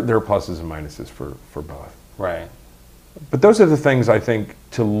yeah, there are pluses and minuses for both. Right. But those are the things I think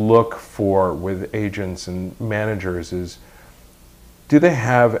to look for with agents and managers is, do they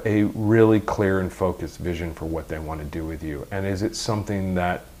have a really clear and focused vision for what they want to do with you? And is it something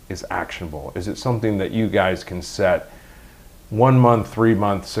that is actionable? Is it something that you guys can set 1 month, 3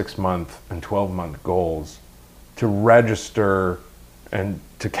 month, 6 month, and 12-month goals to register and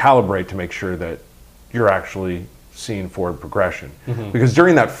to calibrate to make sure that you're actually seeing forward progression? Mm-hmm. Because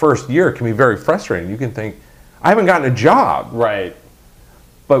during that first year, it can be very frustrating. You can think, I haven't gotten a job. Right.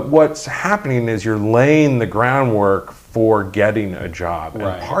 But what's happening is you're laying the groundwork for getting a job.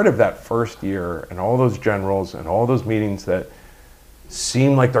 Right. And part of that first year and all those generals and all those meetings that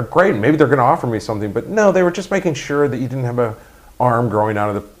seem like they're great, and maybe they're going to offer me something, but no, they were just making sure that you didn't have an arm growing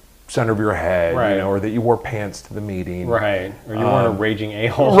out of the center of your head, Right. or that you wore pants to the meeting. Right. Or you weren't a raging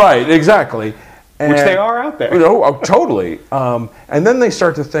a-hole. Right, exactly. Which they are out there. Totally. And then they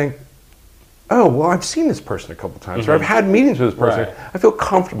start to think, oh, well, I've seen this person a couple times, or I've had meetings with this person. Right. I feel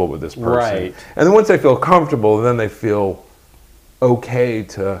comfortable with this person. Right. And then once they feel comfortable, then they feel okay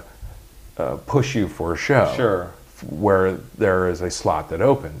to push you for a show. Sure. Where there is a slot that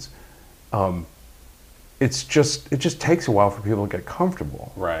opens. It just takes a while for people to get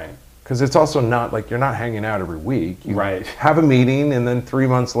comfortable. Right. Because it's also not like you're not hanging out every week. You Right. have a meeting, and then 3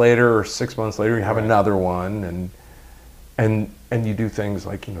 months later or 6 months later, you have Right. another one, and you do things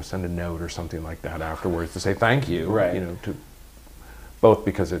like, send a note or something like that afterwards to say thank you. Right. To both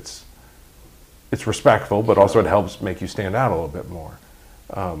because it's respectful, but also it helps make you stand out a little bit more.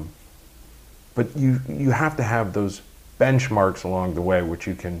 But you have to have those benchmarks along the way, which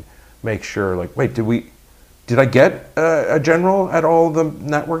you can make sure, like, wait, did I get a general at all the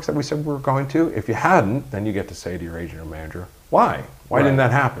networks that we said we were going to? If you hadn't, then you get to say to your agent or manager, why? Why Right. didn't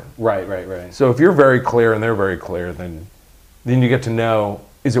that happen? Right. So if you're very clear and they're very clear, then you get to know,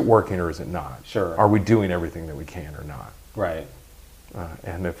 is it working or is it not? Sure. Are we doing everything that we can or not? Right.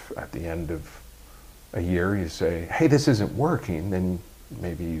 And if at the end of a year you say, hey, this isn't working, then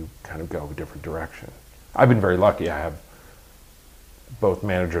maybe you kind of go a different direction. I've been very lucky. I have both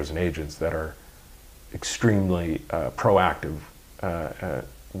managers and agents that are extremely proactive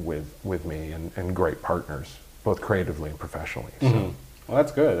with me, and great partners, both creatively and professionally. So. Well,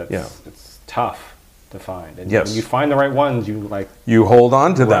 that's good. It's tough to find. And when you find the right ones, you hold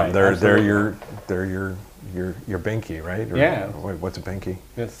on to them. Right, They're your binky, right? Or, yeah. Wait, what's a binky?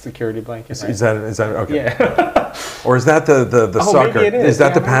 It's a security blanket. Is that okay? Yeah. Or is that the sucker? Maybe it is.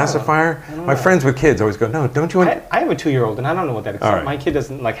 That the pacifier? My friends with kids always go, no, don't you want... I have a 2-year-old, and I don't know what that is. Right. My kid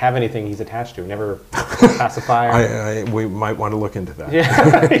doesn't have anything he's attached to. Never pacifier. We might want to look into that.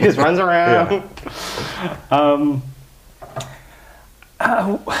 Yeah, he just runs around.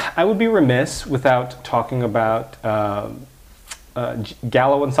 I would be remiss without talking about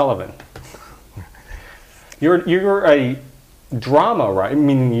Gallo and Sullivan. You're a drama, right?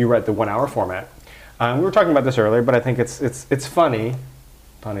 Meaning you write the 1-hour format. We were talking about this earlier, but I think it's funny,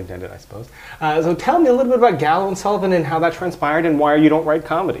 pun intended, I suppose. So tell me a little bit about Gallo and Sullivan and how that transpired, and why you don't write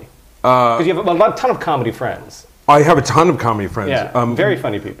comedy. Because you have a ton of comedy friends. I have a ton of comedy friends. Yeah, very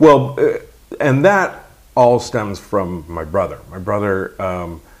funny people. Well, and that all stems from my brother. My brother,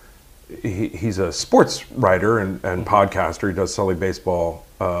 he's a sports writer and podcaster. He does Sully Baseball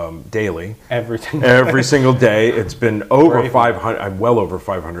daily. Every single day. It's been over 500, well over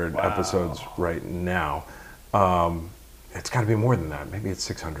 500 episodes right now. It's got to be more than that. Maybe it's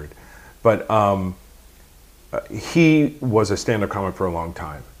 600. But he was a stand-up comic for a long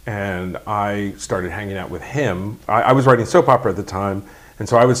time. And I started hanging out with him. I was writing soap opera at the time. And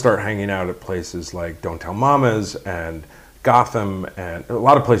so I would start hanging out at places like Don't Tell Mamas and Gotham, and a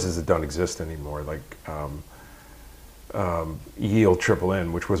lot of places that don't exist anymore, like Yale Triple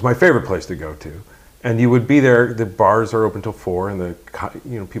N, which was my favorite place to go to. And you would be there. The bars are open till 4,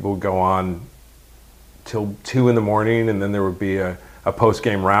 and people would go on till 2 in the morning, and then there would be a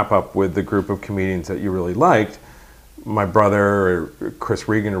post-game wrap-up with the group of comedians that you really liked. My brother, or Chris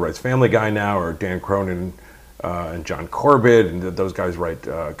Regan, who writes Family Guy now, or Dan Cronin, and John Corbett, and those guys write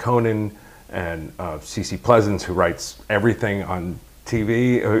Conan, and CeCe Pleasance, who writes everything on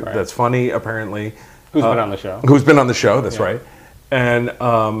TV that's funny, apparently. Who's been on the show. Who's been on the show, that's right. And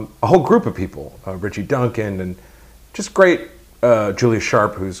a whole group of people, Richie Duncan, and just great Julia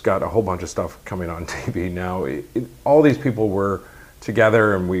Sharp, who's got a whole bunch of stuff coming on TV now. All these people were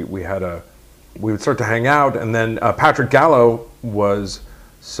together, and we would start to hang out. And then Patrick Gallo was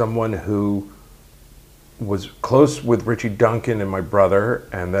someone who was close with Richie Duncan and my brother,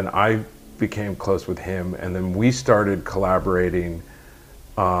 and then I became close with him, and then we started collaborating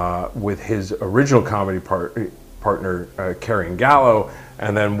with his original comedy partner, Carrie Gallo,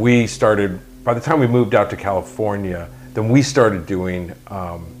 and then we started, by the time we moved out to California, then we started doing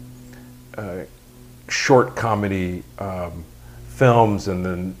short comedy films, and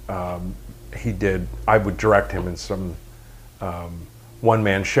then I would direct him in some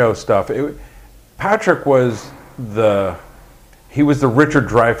one-man show stuff. Patrick was the Richard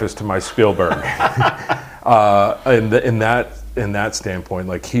Dreyfuss to my Spielberg, in that standpoint.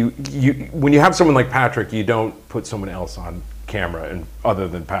 Like when you have someone like Patrick, you don't put someone else on camera other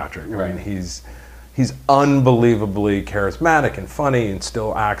than Patrick. Right. I mean, he's unbelievably charismatic and funny, and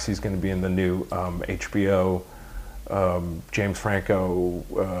still acts. He's going to be in the new HBO James Franco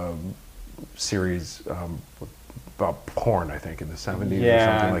series about porn, I think, in the 70s or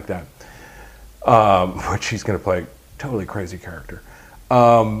something like that. Which he's going to play a totally crazy character.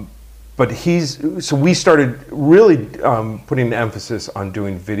 But we started really putting an emphasis on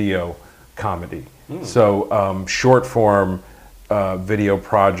doing video comedy. So short form video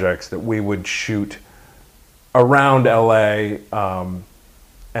projects that we would shoot around LA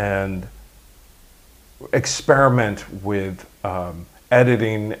and experiment with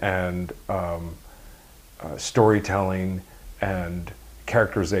editing and storytelling and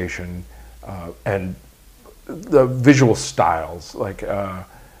characterization and the visual styles,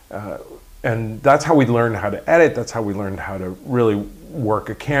 and that's how we learned how to edit. That's how we learned how to really work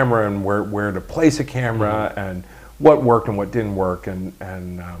a camera, and where to place a camera, and what worked and what didn't work, and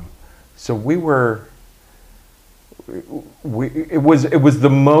so it was the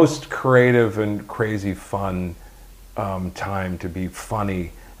most creative and crazy fun time to be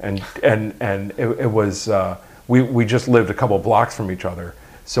funny, and it was we just lived a couple blocks from each other.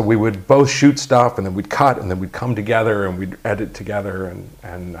 So we would both shoot stuff, and then we'd cut, and then we'd come together, and we'd edit together,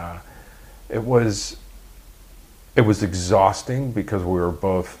 and it was exhausting because we were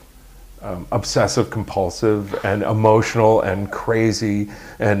both obsessive compulsive and emotional and crazy,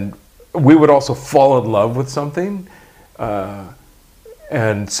 and we would also fall in love with something,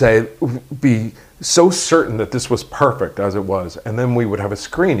 and be so certain that this was perfect as it was, and then we would have a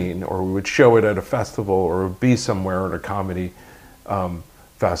screening, or we would show it at a festival, or it would be somewhere at a comedy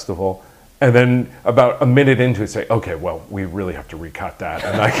festival, and then about a minute into it say, okay, well, we really have to recut that.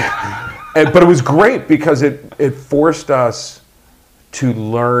 But it was great because it forced us to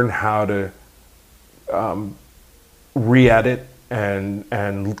learn how to re-edit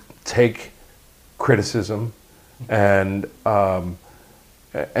and take criticism and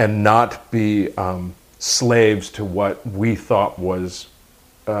not be slaves to what we thought was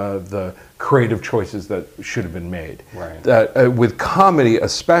the creative choices that should have been made. Right. That with comedy,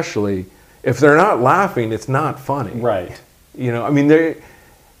 especially, if they're not laughing, it's not funny. Right. You know, I mean,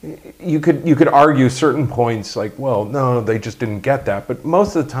 you could argue certain points like, well, no, they just didn't get that. But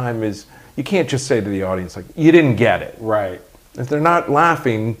most of the time is you can't just say to the audience like, you didn't get it. Right. If they're not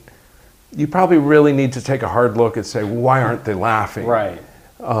laughing, you probably really need to take a hard look and say, well, why aren't they laughing? Right.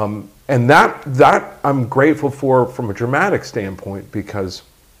 And that I'm grateful for from a dramatic standpoint, because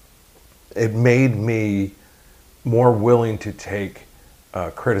it made me more willing to take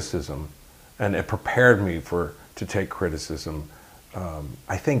criticism, and it prepared me to take criticism.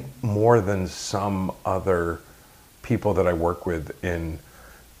 I think more than some other people that I work with in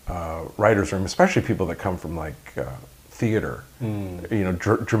writers' room, especially people that come from like theater, you know,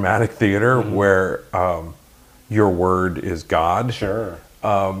 dramatic theater, where your word is God. Sure.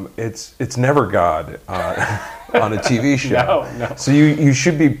 It's never God on a TV show. No. So you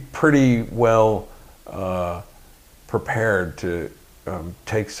should be pretty well prepared to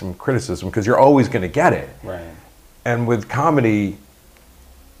take some criticism, because you're always going to get it. Right. And with comedy,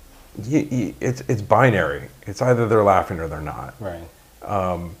 it's binary. It's either they're laughing or they're not. Right.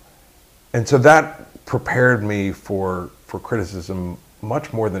 And so that prepared me for criticism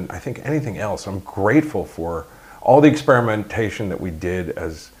much more than I think anything else. I'm grateful for all the experimentation that we did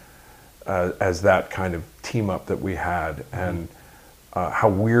as that kind of team up that we had, and how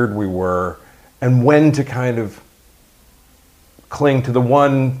weird we were, and when to kind of cling to the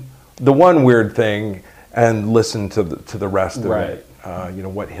one weird thing and listen to the rest of it. You know,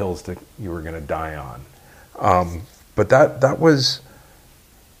 what hills you were going to die on. But that was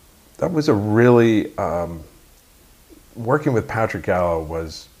a really working with Patrick Gallo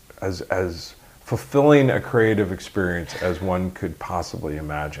was as fulfilling a creative experience as one could possibly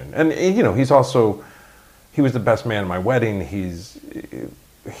imagine. And you know, he was the best man at my wedding.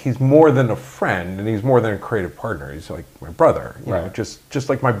 He's more than a friend, and he's more than a creative partner. He's like my brother. You know, just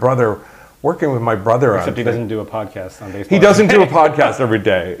like my brother. Working with my brother Except he doesn't do a podcast on baseball. He doesn't do a podcast every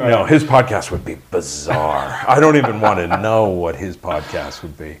day. Right. No, his podcast would be bizarre. I don't even want to know what his podcast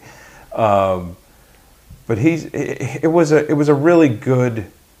would be. But it was a really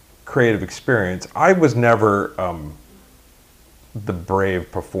good creative experience. I was never the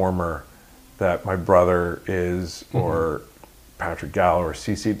brave performer that my brother is, or Patrick Gallo or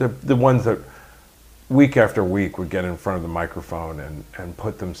CC. The ones that week after week would get in front of the microphone and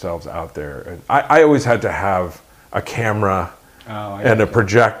put themselves out there. And I always had to have a camera and a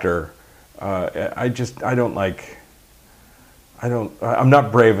projector. I'm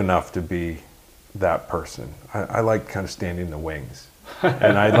not brave enough to be that person. I like kind of standing in the wings.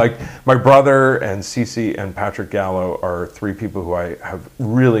 And I like my brother and Cece and Patrick Gallo are three people who I have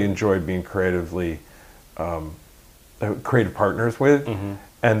really enjoyed being creative partners with,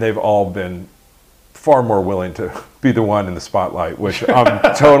 and they've all been far more willing to be the one in the spotlight, which I'm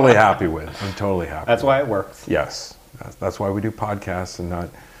totally happy with. That's why it works. Yes, that's why we do podcasts and not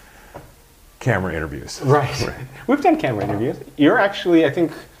camera interviews. Right. We've done camera interviews. You're actually, I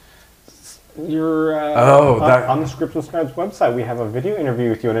think, on the Scripts and Scribes website. We have a video interview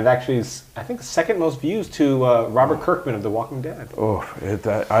with you, and it actually is, I think, the second most views to Robert Kirkman of The Walking Dead. Oh,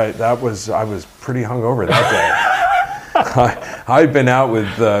 I was pretty hungover that day. I'd been out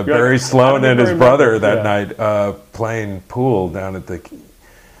with Barry Sloan and his brother that night playing pool down at the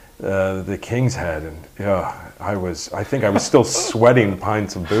King's Head, and I think I was still sweating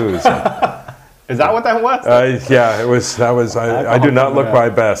pints of booze. Is that what that was? Yeah, it was. That was. I do not look my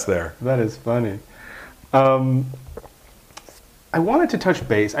best there. That is funny. I wanted to touch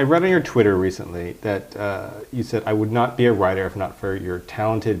base. I read on your Twitter recently that you said, "I would not be a writer if not for your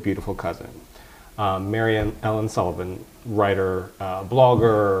talented, beautiful cousin." Mary Ellen Sullivan, writer,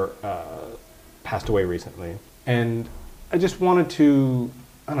 blogger, passed away recently. And I just wanted to,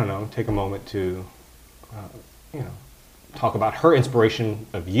 take a moment to, talk about her inspiration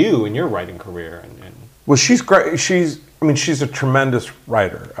of you in your writing career. And Well, she's great. She's a tremendous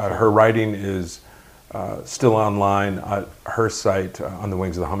writer. Her writing is still online at her site, On the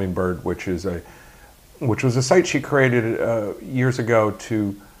Wings of the Hummingbird, which is which was a site she created years ago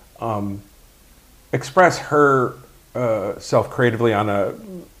to express her self creatively on a,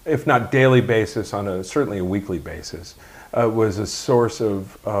 if not daily basis, on a certainly a weekly basis, was a source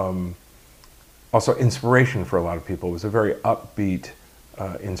of also inspiration for a lot of people. It was a very upbeat,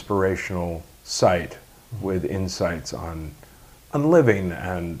 inspirational site with insights on living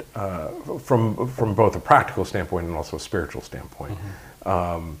and from both a practical standpoint and also a spiritual standpoint.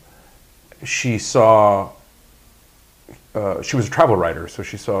 She saw. She was a travel writer, so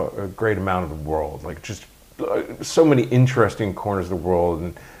she saw a great amount of the world, like just so many interesting corners of the world,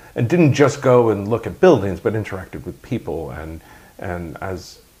 and didn't just go and look at buildings, but interacted with people. And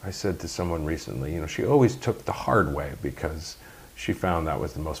as I said to someone recently, she always took the hard way because she found that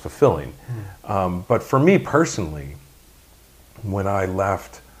was the most fulfilling. But for me personally, when I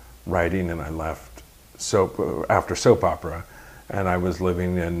left writing and I left after soap opera, and I was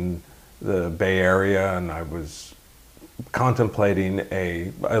living in the Bay Area, and I was contemplating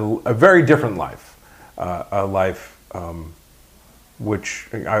a very different life, a life which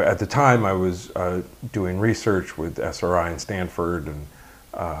at the time I was doing research with SRI and Stanford and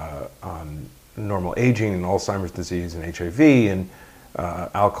on normal aging and Alzheimer's disease and HIV and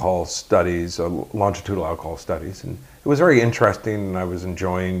alcohol studies, longitudinal alcohol studies, and it was very interesting, and I was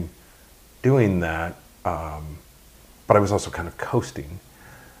enjoying doing that, but I was also kind of coasting.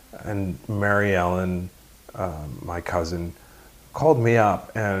 And Mary Ellen, my cousin, called me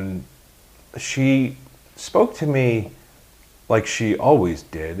up, and she spoke to me like she always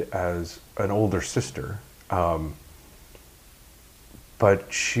did as an older sister,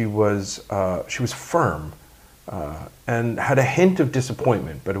 but she was firm and had a hint of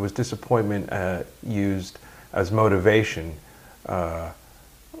disappointment, but it was disappointment used as motivation,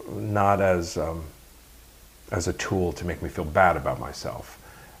 not as a tool to make me feel bad about myself.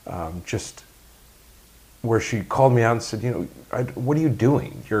 Just where she called me out and said, what are you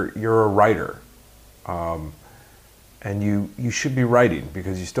doing? You're a writer, and you should be writing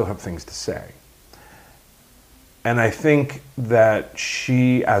because you still have things to say. And I think that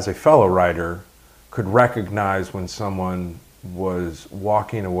she, as a fellow writer, could recognize when someone was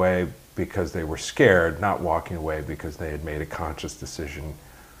walking away because they were scared, not walking away because they had made a conscious decision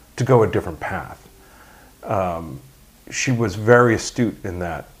to go a different path. She was very astute in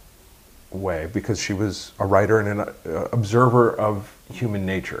that way because she was a writer and an observer of human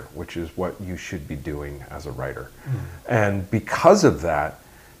nature, which is what you should be doing as a writer. And because of that,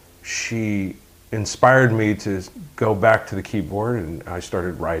 she inspired me to go back to the keyboard, and I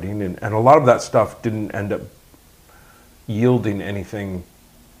started writing, and a lot of that stuff didn't end up yielding anything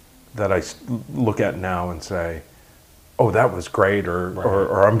that I look at now and say, oh, that was great,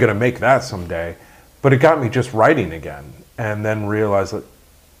 or I'm going to make that someday. But it got me just writing again, and then realized that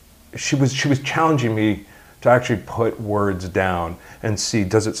she was challenging me to actually put words down and see,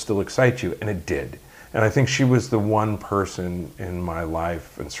 does it still excite you? And it did. And I think she was the one person in my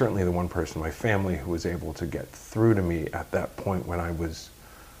life, and certainly the one person in my family, who was able to get through to me at that point when I was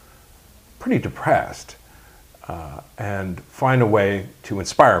pretty depressed, and find a way to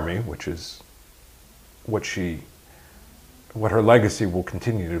inspire me, which is what her legacy will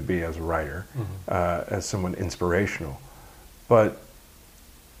continue to be as a writer, as someone inspirational. But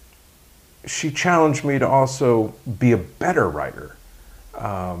she challenged me to also be a better writer.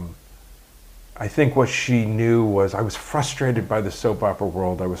 I think what she knew was I was frustrated by the soap opera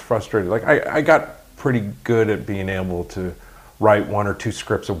world. I was frustrated. Like I got pretty good at being able to write 1 or 2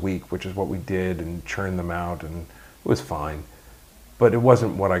 scripts a week, which is what we did, and churn them out, and it was fine. But it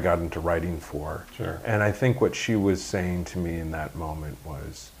wasn't what I got into writing for. Sure. And I think what she was saying to me in that moment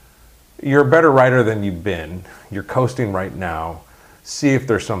was, you're a better writer than you've been. You're coasting right now. See if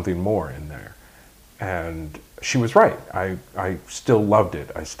there's something more in there. And she was right. I still loved it.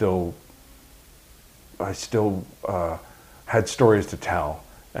 I still had stories to tell,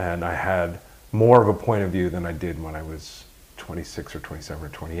 and I had more of a point of view than I did when I was 26 or 27 or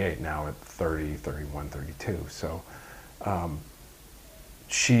 28, now at 30, 31, 32. So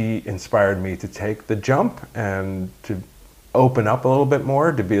she inspired me to take the jump and to open up a little bit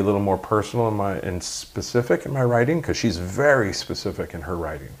more, to be a little more personal and specific in my writing, because she's very specific in her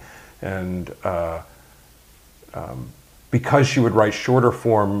writing. And because she would write shorter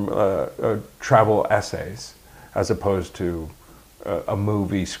form travel essays as opposed to a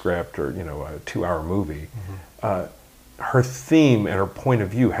movie script or a 2-hour movie, her theme and her point of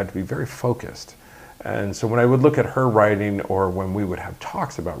view had to be very focused. And so when I would look at her writing, or when we would have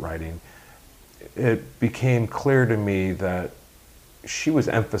talks about writing, it became clear to me that she was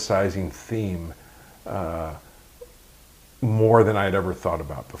emphasizing theme more than I'd ever thought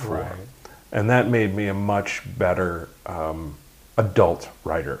about before. And that made me a much better adult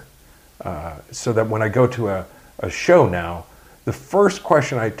writer. So that when I go to a show now, the first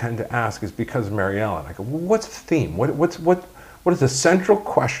question I tend to ask is because of Mary Ellen. I go, well, what's the theme? What is the central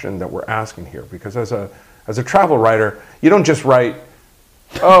question that we're asking here? Because as a travel writer, you don't just write,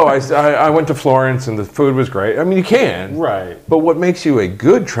 oh, I went to Florence and the food was great. I mean, you can. Right. But what makes you a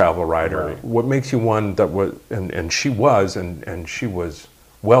good travel writer, Right. what makes you one that was, and she was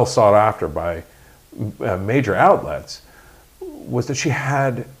well sought after by major outlets, was that she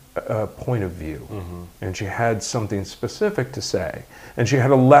had a point of view, and she had something specific to say, and she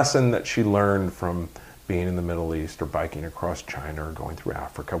had a lesson that she learned from being in the Middle East or biking across China or going through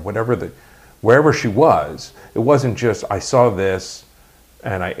Africa, wherever she was. It wasn't just I saw this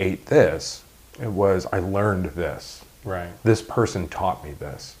and I ate this. It was I learned this. Right. This person taught me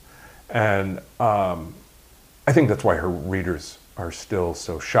this, and I think that's why her readers are still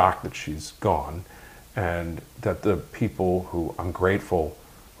so shocked that she's gone, and that the people who I'm grateful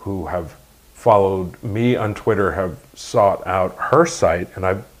who have followed me on Twitter have sought out her site, and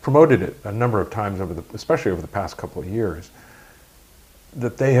I've promoted it a number of times especially over the past couple of years,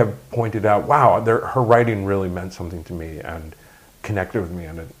 that they have pointed out, wow, her writing really meant something to me and connected with me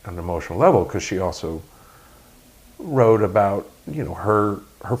on an emotional level, because she also wrote about, you know, her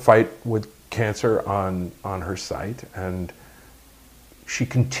fight with cancer on her site, and she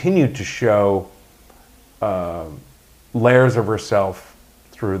continued to show layers of herself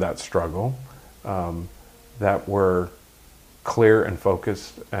through that struggle that were clear and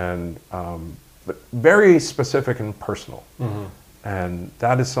focused and but very specific and personal. And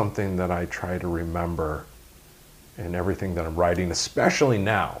that is something that I try to remember in everything that I'm writing, especially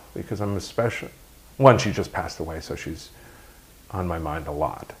now, because one, she just passed away, so she's on my mind a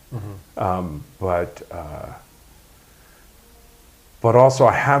lot. But also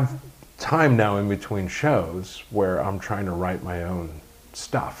I have time now in between shows where I'm trying to write my own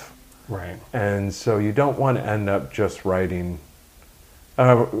stuff. Right. And so you don't want to end up just writing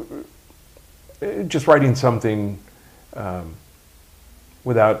something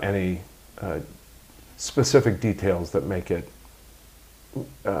without any specific details that make it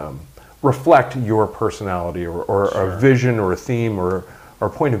reflect your personality or Sure. a vision or a theme or a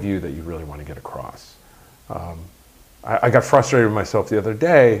point of view that you really want to get across. I got frustrated with myself the other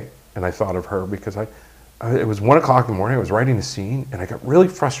day, and I thought of her because it was 1 o'clock in the morning, I was writing a scene, and I got really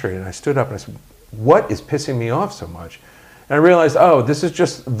frustrated, and I stood up and I said, what is pissing me off so much? And I realized, oh, this is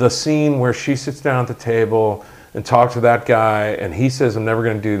just the scene where she sits down at the table and talks to that guy, and he says, I'm never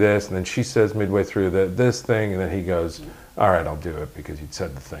going to do this, and then she says midway through this thing, and then he goes, all right, I'll do it because you'd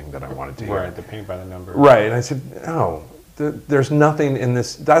said the thing that I wanted to hear. Right, the paint by the numbers. Right, and I said, no, there's nothing in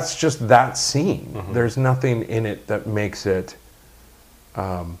this, that's just that scene. There's nothing in it that makes it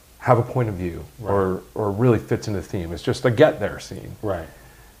have a point of view, Right. or really fits in the theme. It's just a get there scene. Right.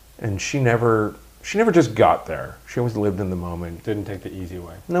 And she never just got there. She always lived in the moment. Didn't take the easy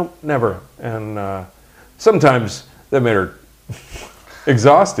way. Nope, never. And sometimes that made her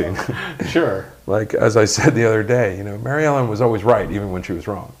exhausting. Sure. Like, as I said the other day, you know, Mary Ellen was always right, even when she was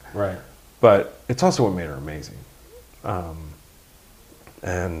wrong. Right. But it's also what made her amazing.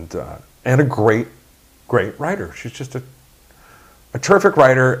 And a great writer. She's just a terrific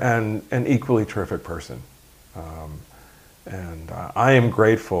writer and an equally terrific person. And I am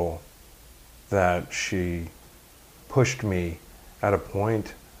grateful that she pushed me at a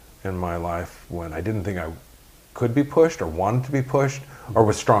point in my life when I didn't think I could be pushed or wanted to be pushed or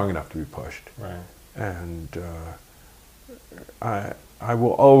was strong enough to be pushed. Right. And I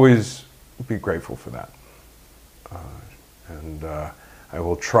will always be grateful for that. And I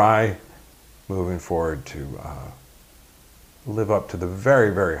will try moving forward to live up to the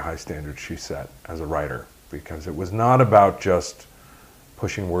very, very high standards she set as a writer, because it was not about just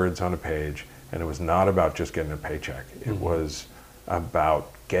pushing words on a page, and it was not about just getting a paycheck. It was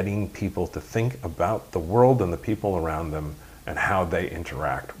about getting people to think about the world and the people around them and how they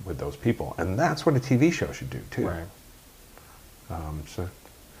interact with those people. And that's what a TV show should do too. Right.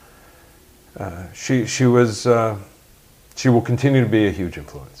 She will continue to be a huge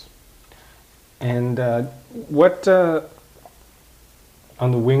influence. And what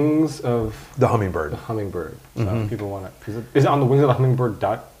on the wings of The Hummingbird. the Hummingbird? So people want to. Is it on the wings of the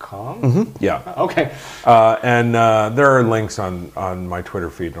hummingbird.com? Yeah. Okay. And there are links on my Twitter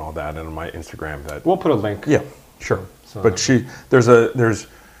feed and all that, and on my Instagram that. We'll put a link. Yeah, sure. So- But there's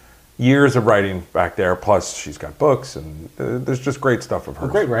years of writing back there. Plus, she's got books, and there's just great stuff of hers.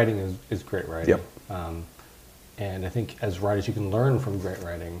 Well, great writing is great writing. Yep. And I think as writers, you can learn from great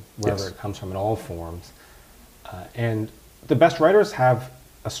writing, wherever Yes. it comes from, in all forms. And the best writers have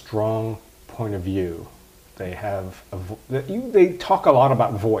a strong point of view. They have they talk a lot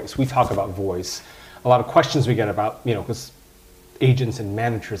about voice. We talk about voice. A lot of questions we get about, because agents and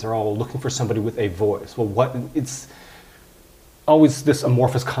managers are all looking for somebody with a voice. Well, it's always this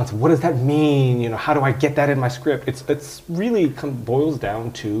amorphous concept. What does that mean? How do I get that in my script? It's really boils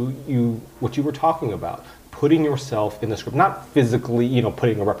down to what you were talking about, putting yourself in the script, not physically,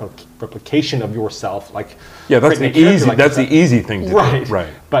 putting a replication of yourself, like that's the easy. Like that's the easy thing to do,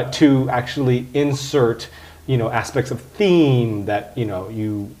 right? But to actually insert, aspects of theme that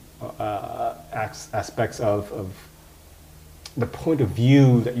aspects of the point of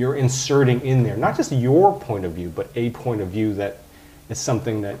view that you're inserting in there, not just your point of view, but a point of view that is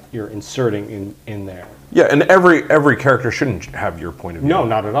something that you're inserting in there. Yeah, and every character shouldn't have your point of view. No,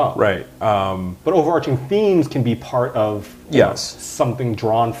 not at all. Right. But overarching themes can be part of something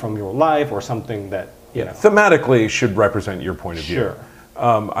drawn from your life or something that thematically should represent your point of view. Sure.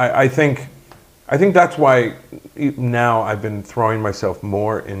 I think that's why now I've been throwing myself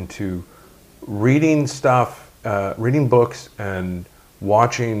more into reading stuff. Reading books and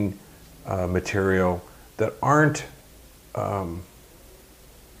watching material that aren't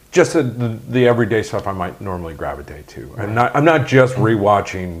just the everyday stuff I might normally gravitate to. Right. I'm not just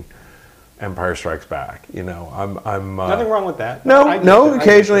rewatching Empire Strikes Back. I'm nothing wrong with that. No,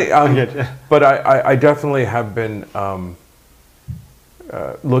 occasionally. But I definitely have been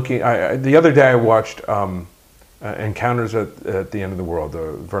looking. The other day I watched Encounters at the End of the World,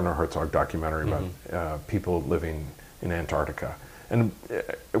 the Werner Herzog documentary about people living in Antarctica. And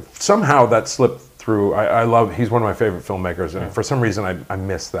somehow that slipped through. I love, he's one of my favorite filmmakers, and for some reason I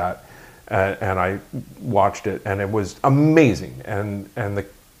missed that. And I watched it, and it was amazing. And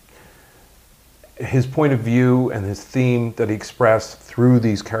his point of view and his theme that he expressed through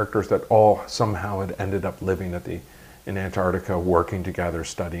these characters that all somehow had ended up living in Antarctica, working together,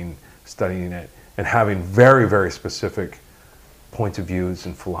 studying it, and having very, very specific points of views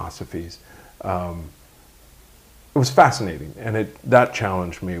and philosophies. It was fascinating, and that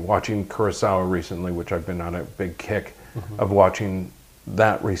challenged me. Watching Kurosawa recently, which I've been on a big kick of watching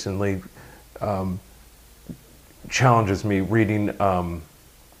that recently, challenges me. Reading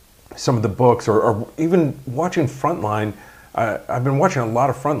some of the books, or even watching Frontline. I've been watching a lot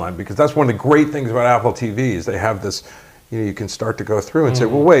of Frontline because that's one of the great things about Apple TV is they have this. You can start to go through and say,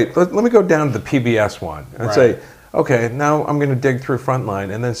 well, wait, let me go down to the PBS one and say, okay, now I'm going to dig through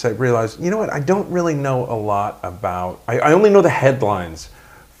Frontline, and then realize, what, I don't really know a lot about, I only know the headlines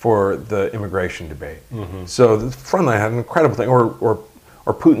for the immigration debate. So the Frontline had an incredible thing, or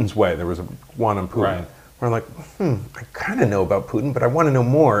Putin's Way. There was one on Putin. Right. Where I'm like, I kind of know about Putin, but I want to know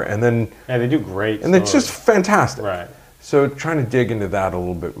more. And then they do great. And it's just fantastic. Right. So trying to dig into that a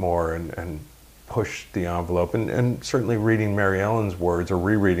little bit more and push the envelope, and certainly reading Mary Ellen's words or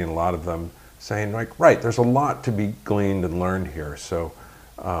rereading a lot of them, saying there's a lot to be gleaned and learned here. So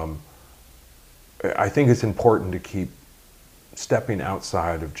I think it's important to keep stepping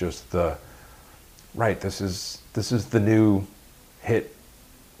outside of just this is the new hit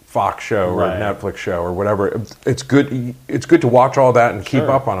Fox show or Netflix show or whatever. It's good to watch all that and keep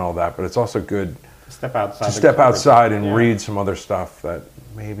up on all that, but it's also good to step outside and read some other stuff that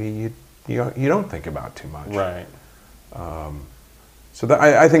maybe you don't think about too much. Right. So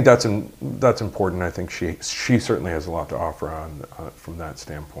I think that's important. I think she certainly has a lot to offer on from that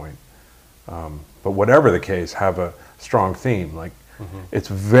standpoint. But whatever the case, have a strong theme. It's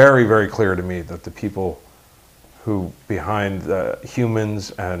very, very clear to me that the people who behind the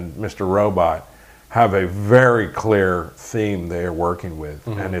Humans and Mr. Robot have a very clear theme they are working with,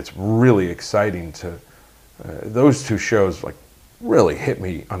 and it's really exciting to. Those two shows really hit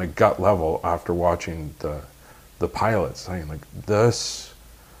me on a gut level after watching the pilots, saying this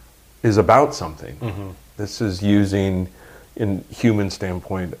is about something. This is using, in human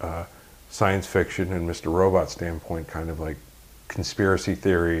standpoint, science fiction, and Mr. Robot standpoint, kind of like conspiracy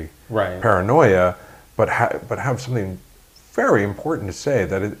theory, paranoia, but have something very important to say.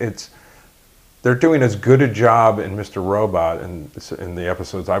 That they're doing as good a job in Mr. Robot and in the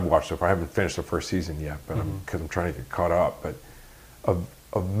episodes I've watched so far. I haven't finished the first season yet, but because I'm trying to get caught up. But of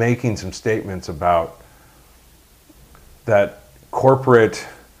making some statements about that corporate,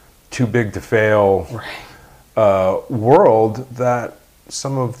 too big to fail world that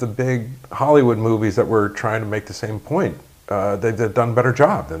some of the big Hollywood movies that were trying to make the same point, they've done a better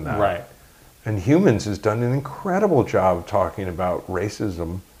job than that. Right. And Humans has done an incredible job of talking about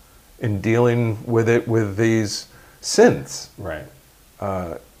racism and dealing with it with these synths. Right.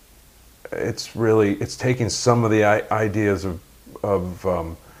 It's taking some of the ideas of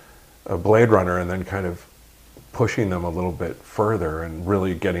Blade Runner and then kind of pushing them a little bit further and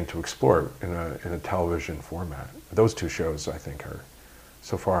really getting to explore it in a television format. Those two shows, I think, are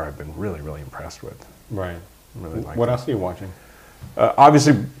so far I've been really, really impressed with. Right. Really like What them. else are you watching?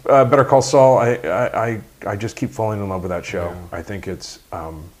 Obviously, Better Call Saul. I just keep falling in love with that show. Yeah. I think it's,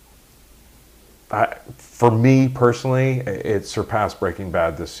 for me personally, it surpassed Breaking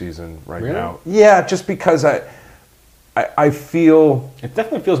Bad this season right Really? now. Yeah, just because I feel It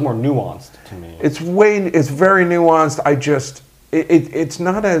definitely feels more nuanced to me. it's very nuanced. It's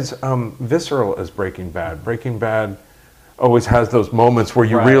not as visceral as Breaking Bad. Breaking Bad always has those moments where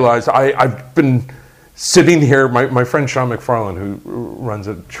you Right. realize I've been sitting here. My friend Sean McFarlane, who runs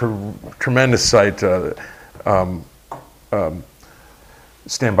a tremendous site,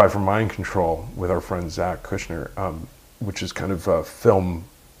 Stand By for Mind Control, with our friend Zach Kushner, which is kind of a film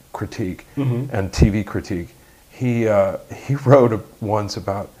critique and TV critique. He wrote once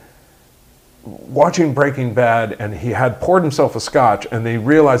about watching Breaking Bad, and he had poured himself a scotch, and they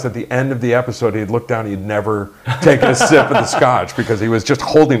realized at the end of the episode he'd looked down, he'd never taken a sip of the scotch because he was just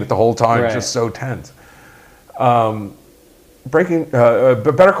holding it the whole time, Right. just so tense. Better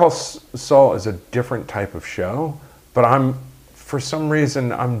Call Saul is a different type of show, but for some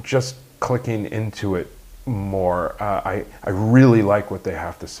reason I'm just clicking into it more. I really like what they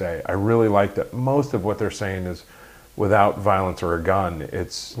have to say. I really like that most of what they're saying is without violence or a gun.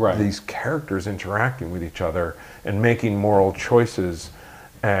 It's Right. these characters interacting with each other and making moral choices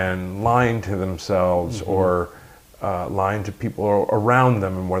and lying to themselves or lying to people around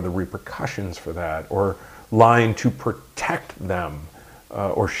them, and what are the repercussions for that, or lying to protect them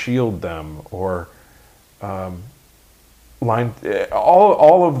or shield them, or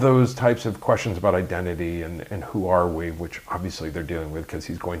all of those types of questions about identity and who are we, which obviously they're dealing with because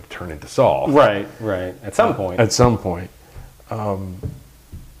he's going to turn into Saul. Right. At some point. At some point.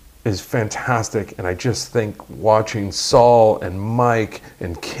 Is fantastic. And I just think watching Saul and Mike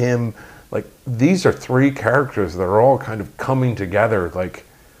and Kim, like, these are three characters that are all kind of coming together like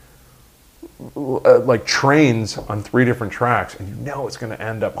trains on three different tracks, and you know it's going to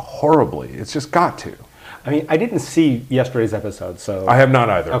end up horribly. It's just got to. I mean, I didn't see yesterday's episode, so... I have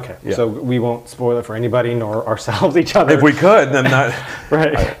not either. Okay, Yeah. so we won't spoil it for anybody, nor ourselves, each other. If we could, then that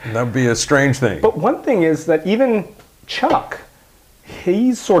Right. that would be a strange thing. But one thing is that even Chuck,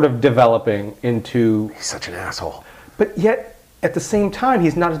 he's sort of developing into... He's such an asshole. But yet, at the same time,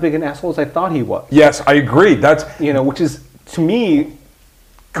 he's not as big an asshole as I thought he was. Yes, I agree. That's Which is, to me,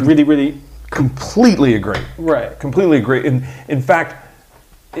 really, really... completely agree. Right. Completely agree. In fact,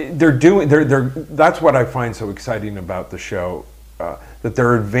 that's what I find so exciting about the show, that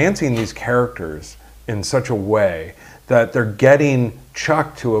they're advancing these characters in such a way that they're getting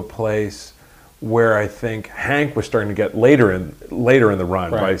Chuck to a place where I think Hank was starting to get later in the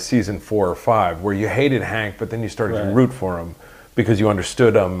run, by season 4 or 5, where you hated Hank, but then you started to root for him because you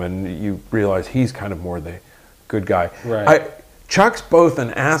understood him and you realize he's kind of more the good guy. Right. Chuck's both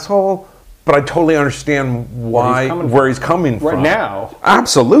an asshole, but I totally understand where he's coming from. Right now.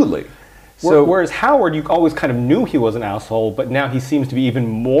 Absolutely. So, Whereas Howard, you always kind of knew he was an asshole, but now he seems to be even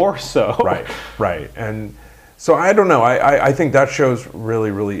more so. Right. And so I don't know. I think that show's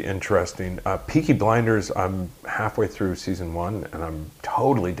really, really interesting. Peaky Blinders, I'm halfway through season 1, and I'm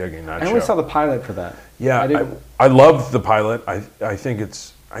totally digging that show. I only saw the pilot for that. Yeah, I love the pilot. I think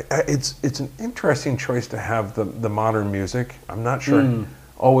it's an interesting choice to have the modern music. I'm not sure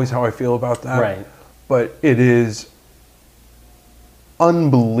always how I feel about that. Right. But it is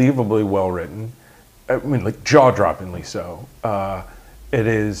unbelievably well written. I mean, like, jaw-droppingly so. It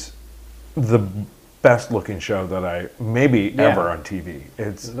is the best looking show that ever on TV.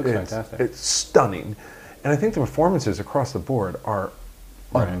 It looks fantastic. It's stunning. And I think the performances across the board are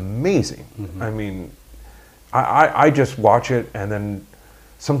amazing. I mean, I just watch it, and then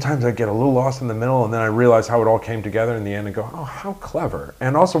sometimes I get a little lost in the middle, and then I realize how it all came together in the end and go, oh, how clever.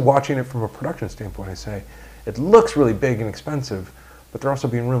 And also watching it from a production standpoint, I say, it looks really big and expensive, but they're also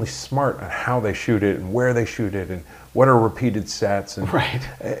being really smart on how they shoot it and where they shoot it and what are repeated sets. And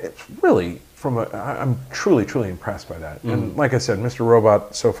it's really, I'm truly, truly impressed by that. And like I said, Mr.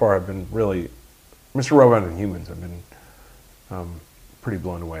 Robot, so far I've been really, Mr. Robot and Humans, I've been pretty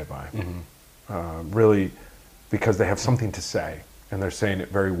blown away by. Really, because they have something to say. And they're saying it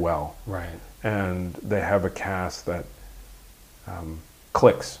very well. Right. And they have a cast that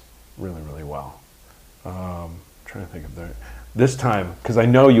clicks really, really well. Trying to think of this time, because I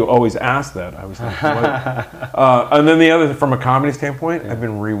know you always ask that. I was thinking, and then the other, from a comedy standpoint, I've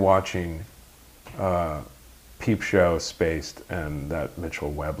been rewatching Peep Show, Spaced, and that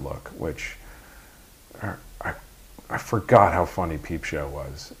Mitchell Webb look, which I forgot how funny Peep Show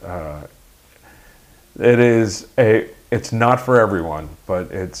was. It's not for everyone,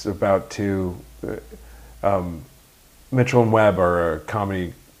 but it's about two. Mitchell and Webb are a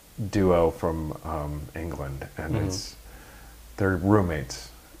comedy duo from England, and they're roommates,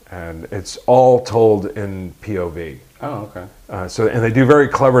 and it's all told in POV. Oh, okay. And they do very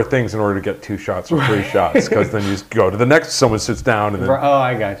clever things in order to get 2 shots or 3 shots, because then you just go to the next. Someone sits down, and then,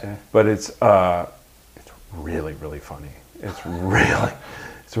 I gotcha. But it's really, really funny. It's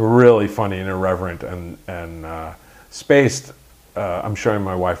really funny and irreverent and spaced. I'm showing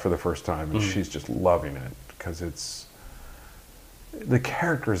my wife for the first time, and she's just loving it, because the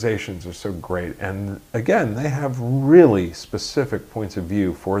characterizations are so great, and again, they have really specific points of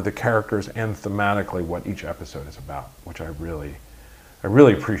view for the characters and thematically what each episode is about, which I really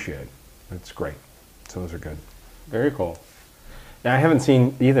appreciate. It's great. So those are good. Very cool. Yeah, I haven't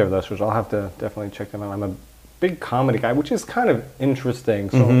seen either of those, which I'll have to definitely check them out. I'm a big comedy guy, which is kind of interesting.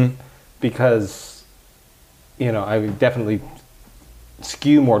 So because I definitely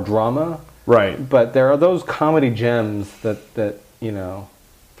skew more drama, right? But there are those comedy gems that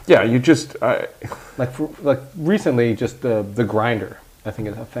Yeah, you just like recently, just the Grinder. I think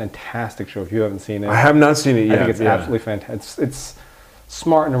it's a fantastic show. If you haven't seen it, I have not seen it yet. I think it's absolutely fantastic. It's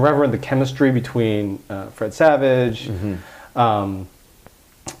smart and irreverent. The chemistry between Fred Savage and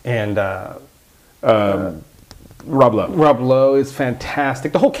Rob Lowe. Rob Lowe is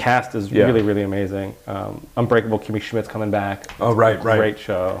fantastic. The whole cast is really, really amazing. Unbreakable Kimmy Schmidt's coming back. Oh, right. Great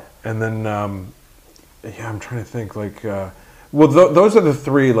show. And then, I'm trying to think, those are the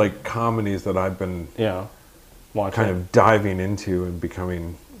 3, comedies that I've been watching. kind of diving into and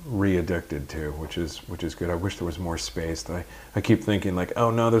becoming re-addicted to, which is good. I wish there was more spaced. I keep thinking, oh,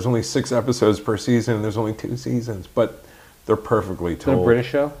 no, there's only 6 episodes per season, and there's only 2 seasons, but they're perfectly told. The British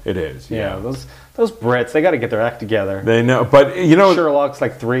show? It is, yeah. Those Brits, they got to get their act together. They know, but Sherlock's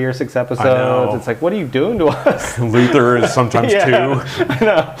 3 or 6 episodes. I know. It's what are you doing to us? Luther is sometimes 2. I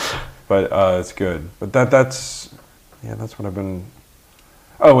know. But it's good. But that's what I've been.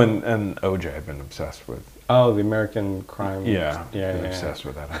 Oh, and OJ I've been obsessed with. Oh, the American crime. Yeah, obsessed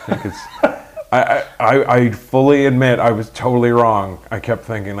with that. I think it's. I fully admit I was totally wrong. I kept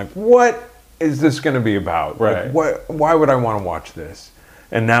thinking what is this going to be about? Right. Why would I want to watch this?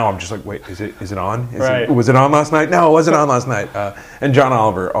 And now I'm just wait, is it on? Was Right. it on last night? No, it wasn't on last night. And John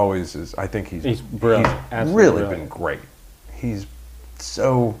Oliver always is. I think he's brilliant. He's really been great. He's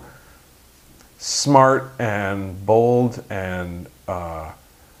so smart and bold, and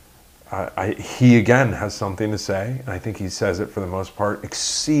he again has something to say, and I think he says it for the most part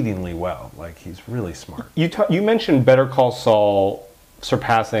exceedingly well. He's really smart. You mentioned Better Call Saul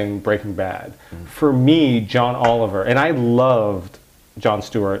surpassing Breaking Bad. For me, John Oliver, and I loved Jon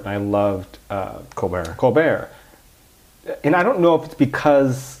Stewart, and I loved Colbert. And I don't know if it's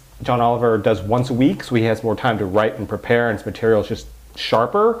because John Oliver does once a week, so he has more time to write and prepare, and his material is just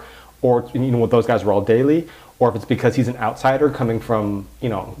sharper, or those guys were all daily, or if it's because he's an outsider coming from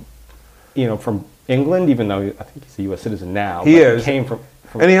from England, even though I think he's a U.S. citizen now. He is. He came from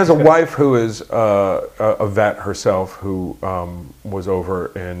and he has a wife who is a vet herself, who was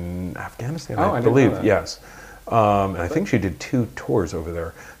over in Afghanistan, I believe. Didn't know that. Yes. And I think she did 2 tours over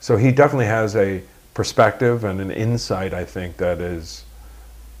there. So he definitely has a perspective and an insight, I think, that is...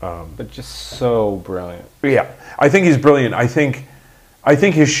 but just so brilliant. Yeah. I think he's brilliant. I think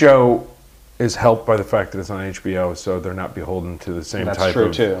his show is helped by the fact that it's on HBO, so they're not beholden to the same type of...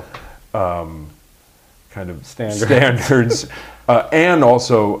 That's true, too. Kind of standards. And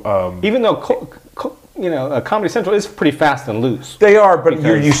also... even though... Comedy Central is pretty fast and loose. They are, but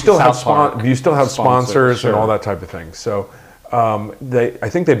you still have sponsors, sponsors and all that type of thing. So I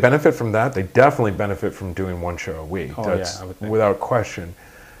think they benefit from that. They definitely benefit from doing 1 show a week. Oh, that's I would think. without question.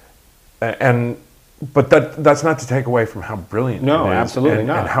 But that's not to take away from how brilliant No, it is, absolutely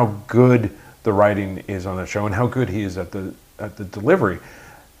not. and how good the writing is on that show, and how good he is at the delivery.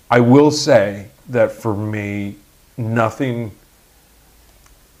 I will say that for me, nothing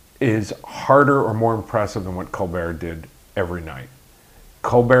is harder or more impressive than what Colbert did every night.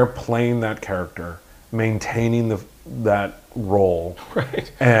 Colbert playing that character, maintaining that role,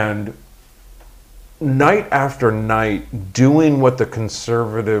 Right. and night after night doing what the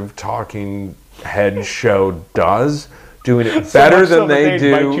conservative talking head show does, doing it better than they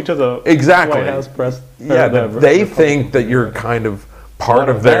do. Invite you to the exactly. White House press. Yeah, they think that you're kind of part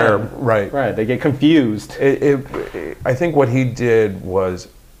of their right. Right. They get confused. I think what he did was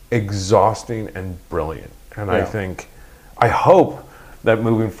exhausting and brilliant, and Yeah. I hope that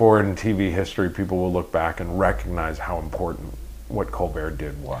moving forward in TV history, people will look back and recognize how important what Colbert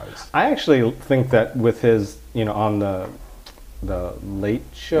did was. I actually think that with his, on the Late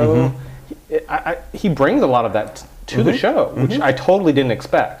Show, he brings a lot of that to the show, which I totally didn't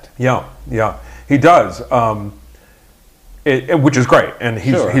expect. Yeah, he does, which is great, and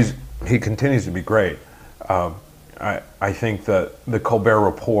he continues to be great. I think that the Colbert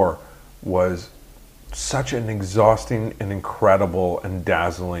Report was such an exhausting and incredible and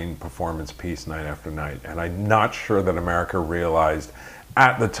dazzling performance piece night after night, and I'm not sure that America realized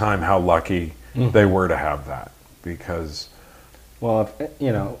at the time how lucky they were to have that, because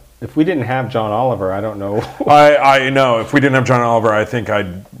if we didn't have John Oliver, I don't know. I know if we didn't have John Oliver, I think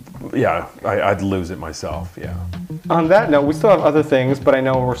I'd lose it myself. Yeah. On that note, we still have other things, but I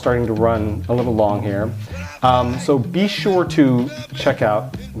know we're starting to run a little long here. So be sure to check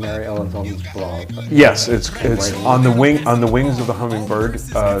out Mary Ellen Zelman's blog. Yes, it's on the wings of the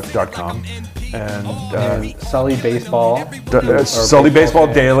hummingbird.com. And Sully Baseball. Sully Baseball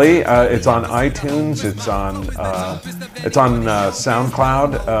Daily. It's on iTunes. It's on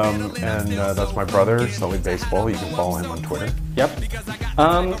SoundCloud, and that's my brother, Sully Baseball. You can follow him on Twitter. Yep.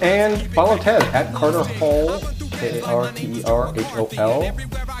 And follow Ted at Carter Hall, KarterHol.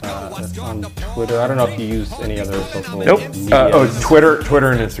 That's on Twitter. I don't know if you use any other social media. Twitter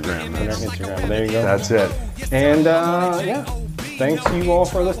and Instagram. Instagram. There you go. That's it. And thanks to you all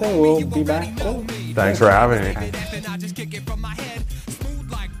for listening. We'll be back soon. Thanks for having me.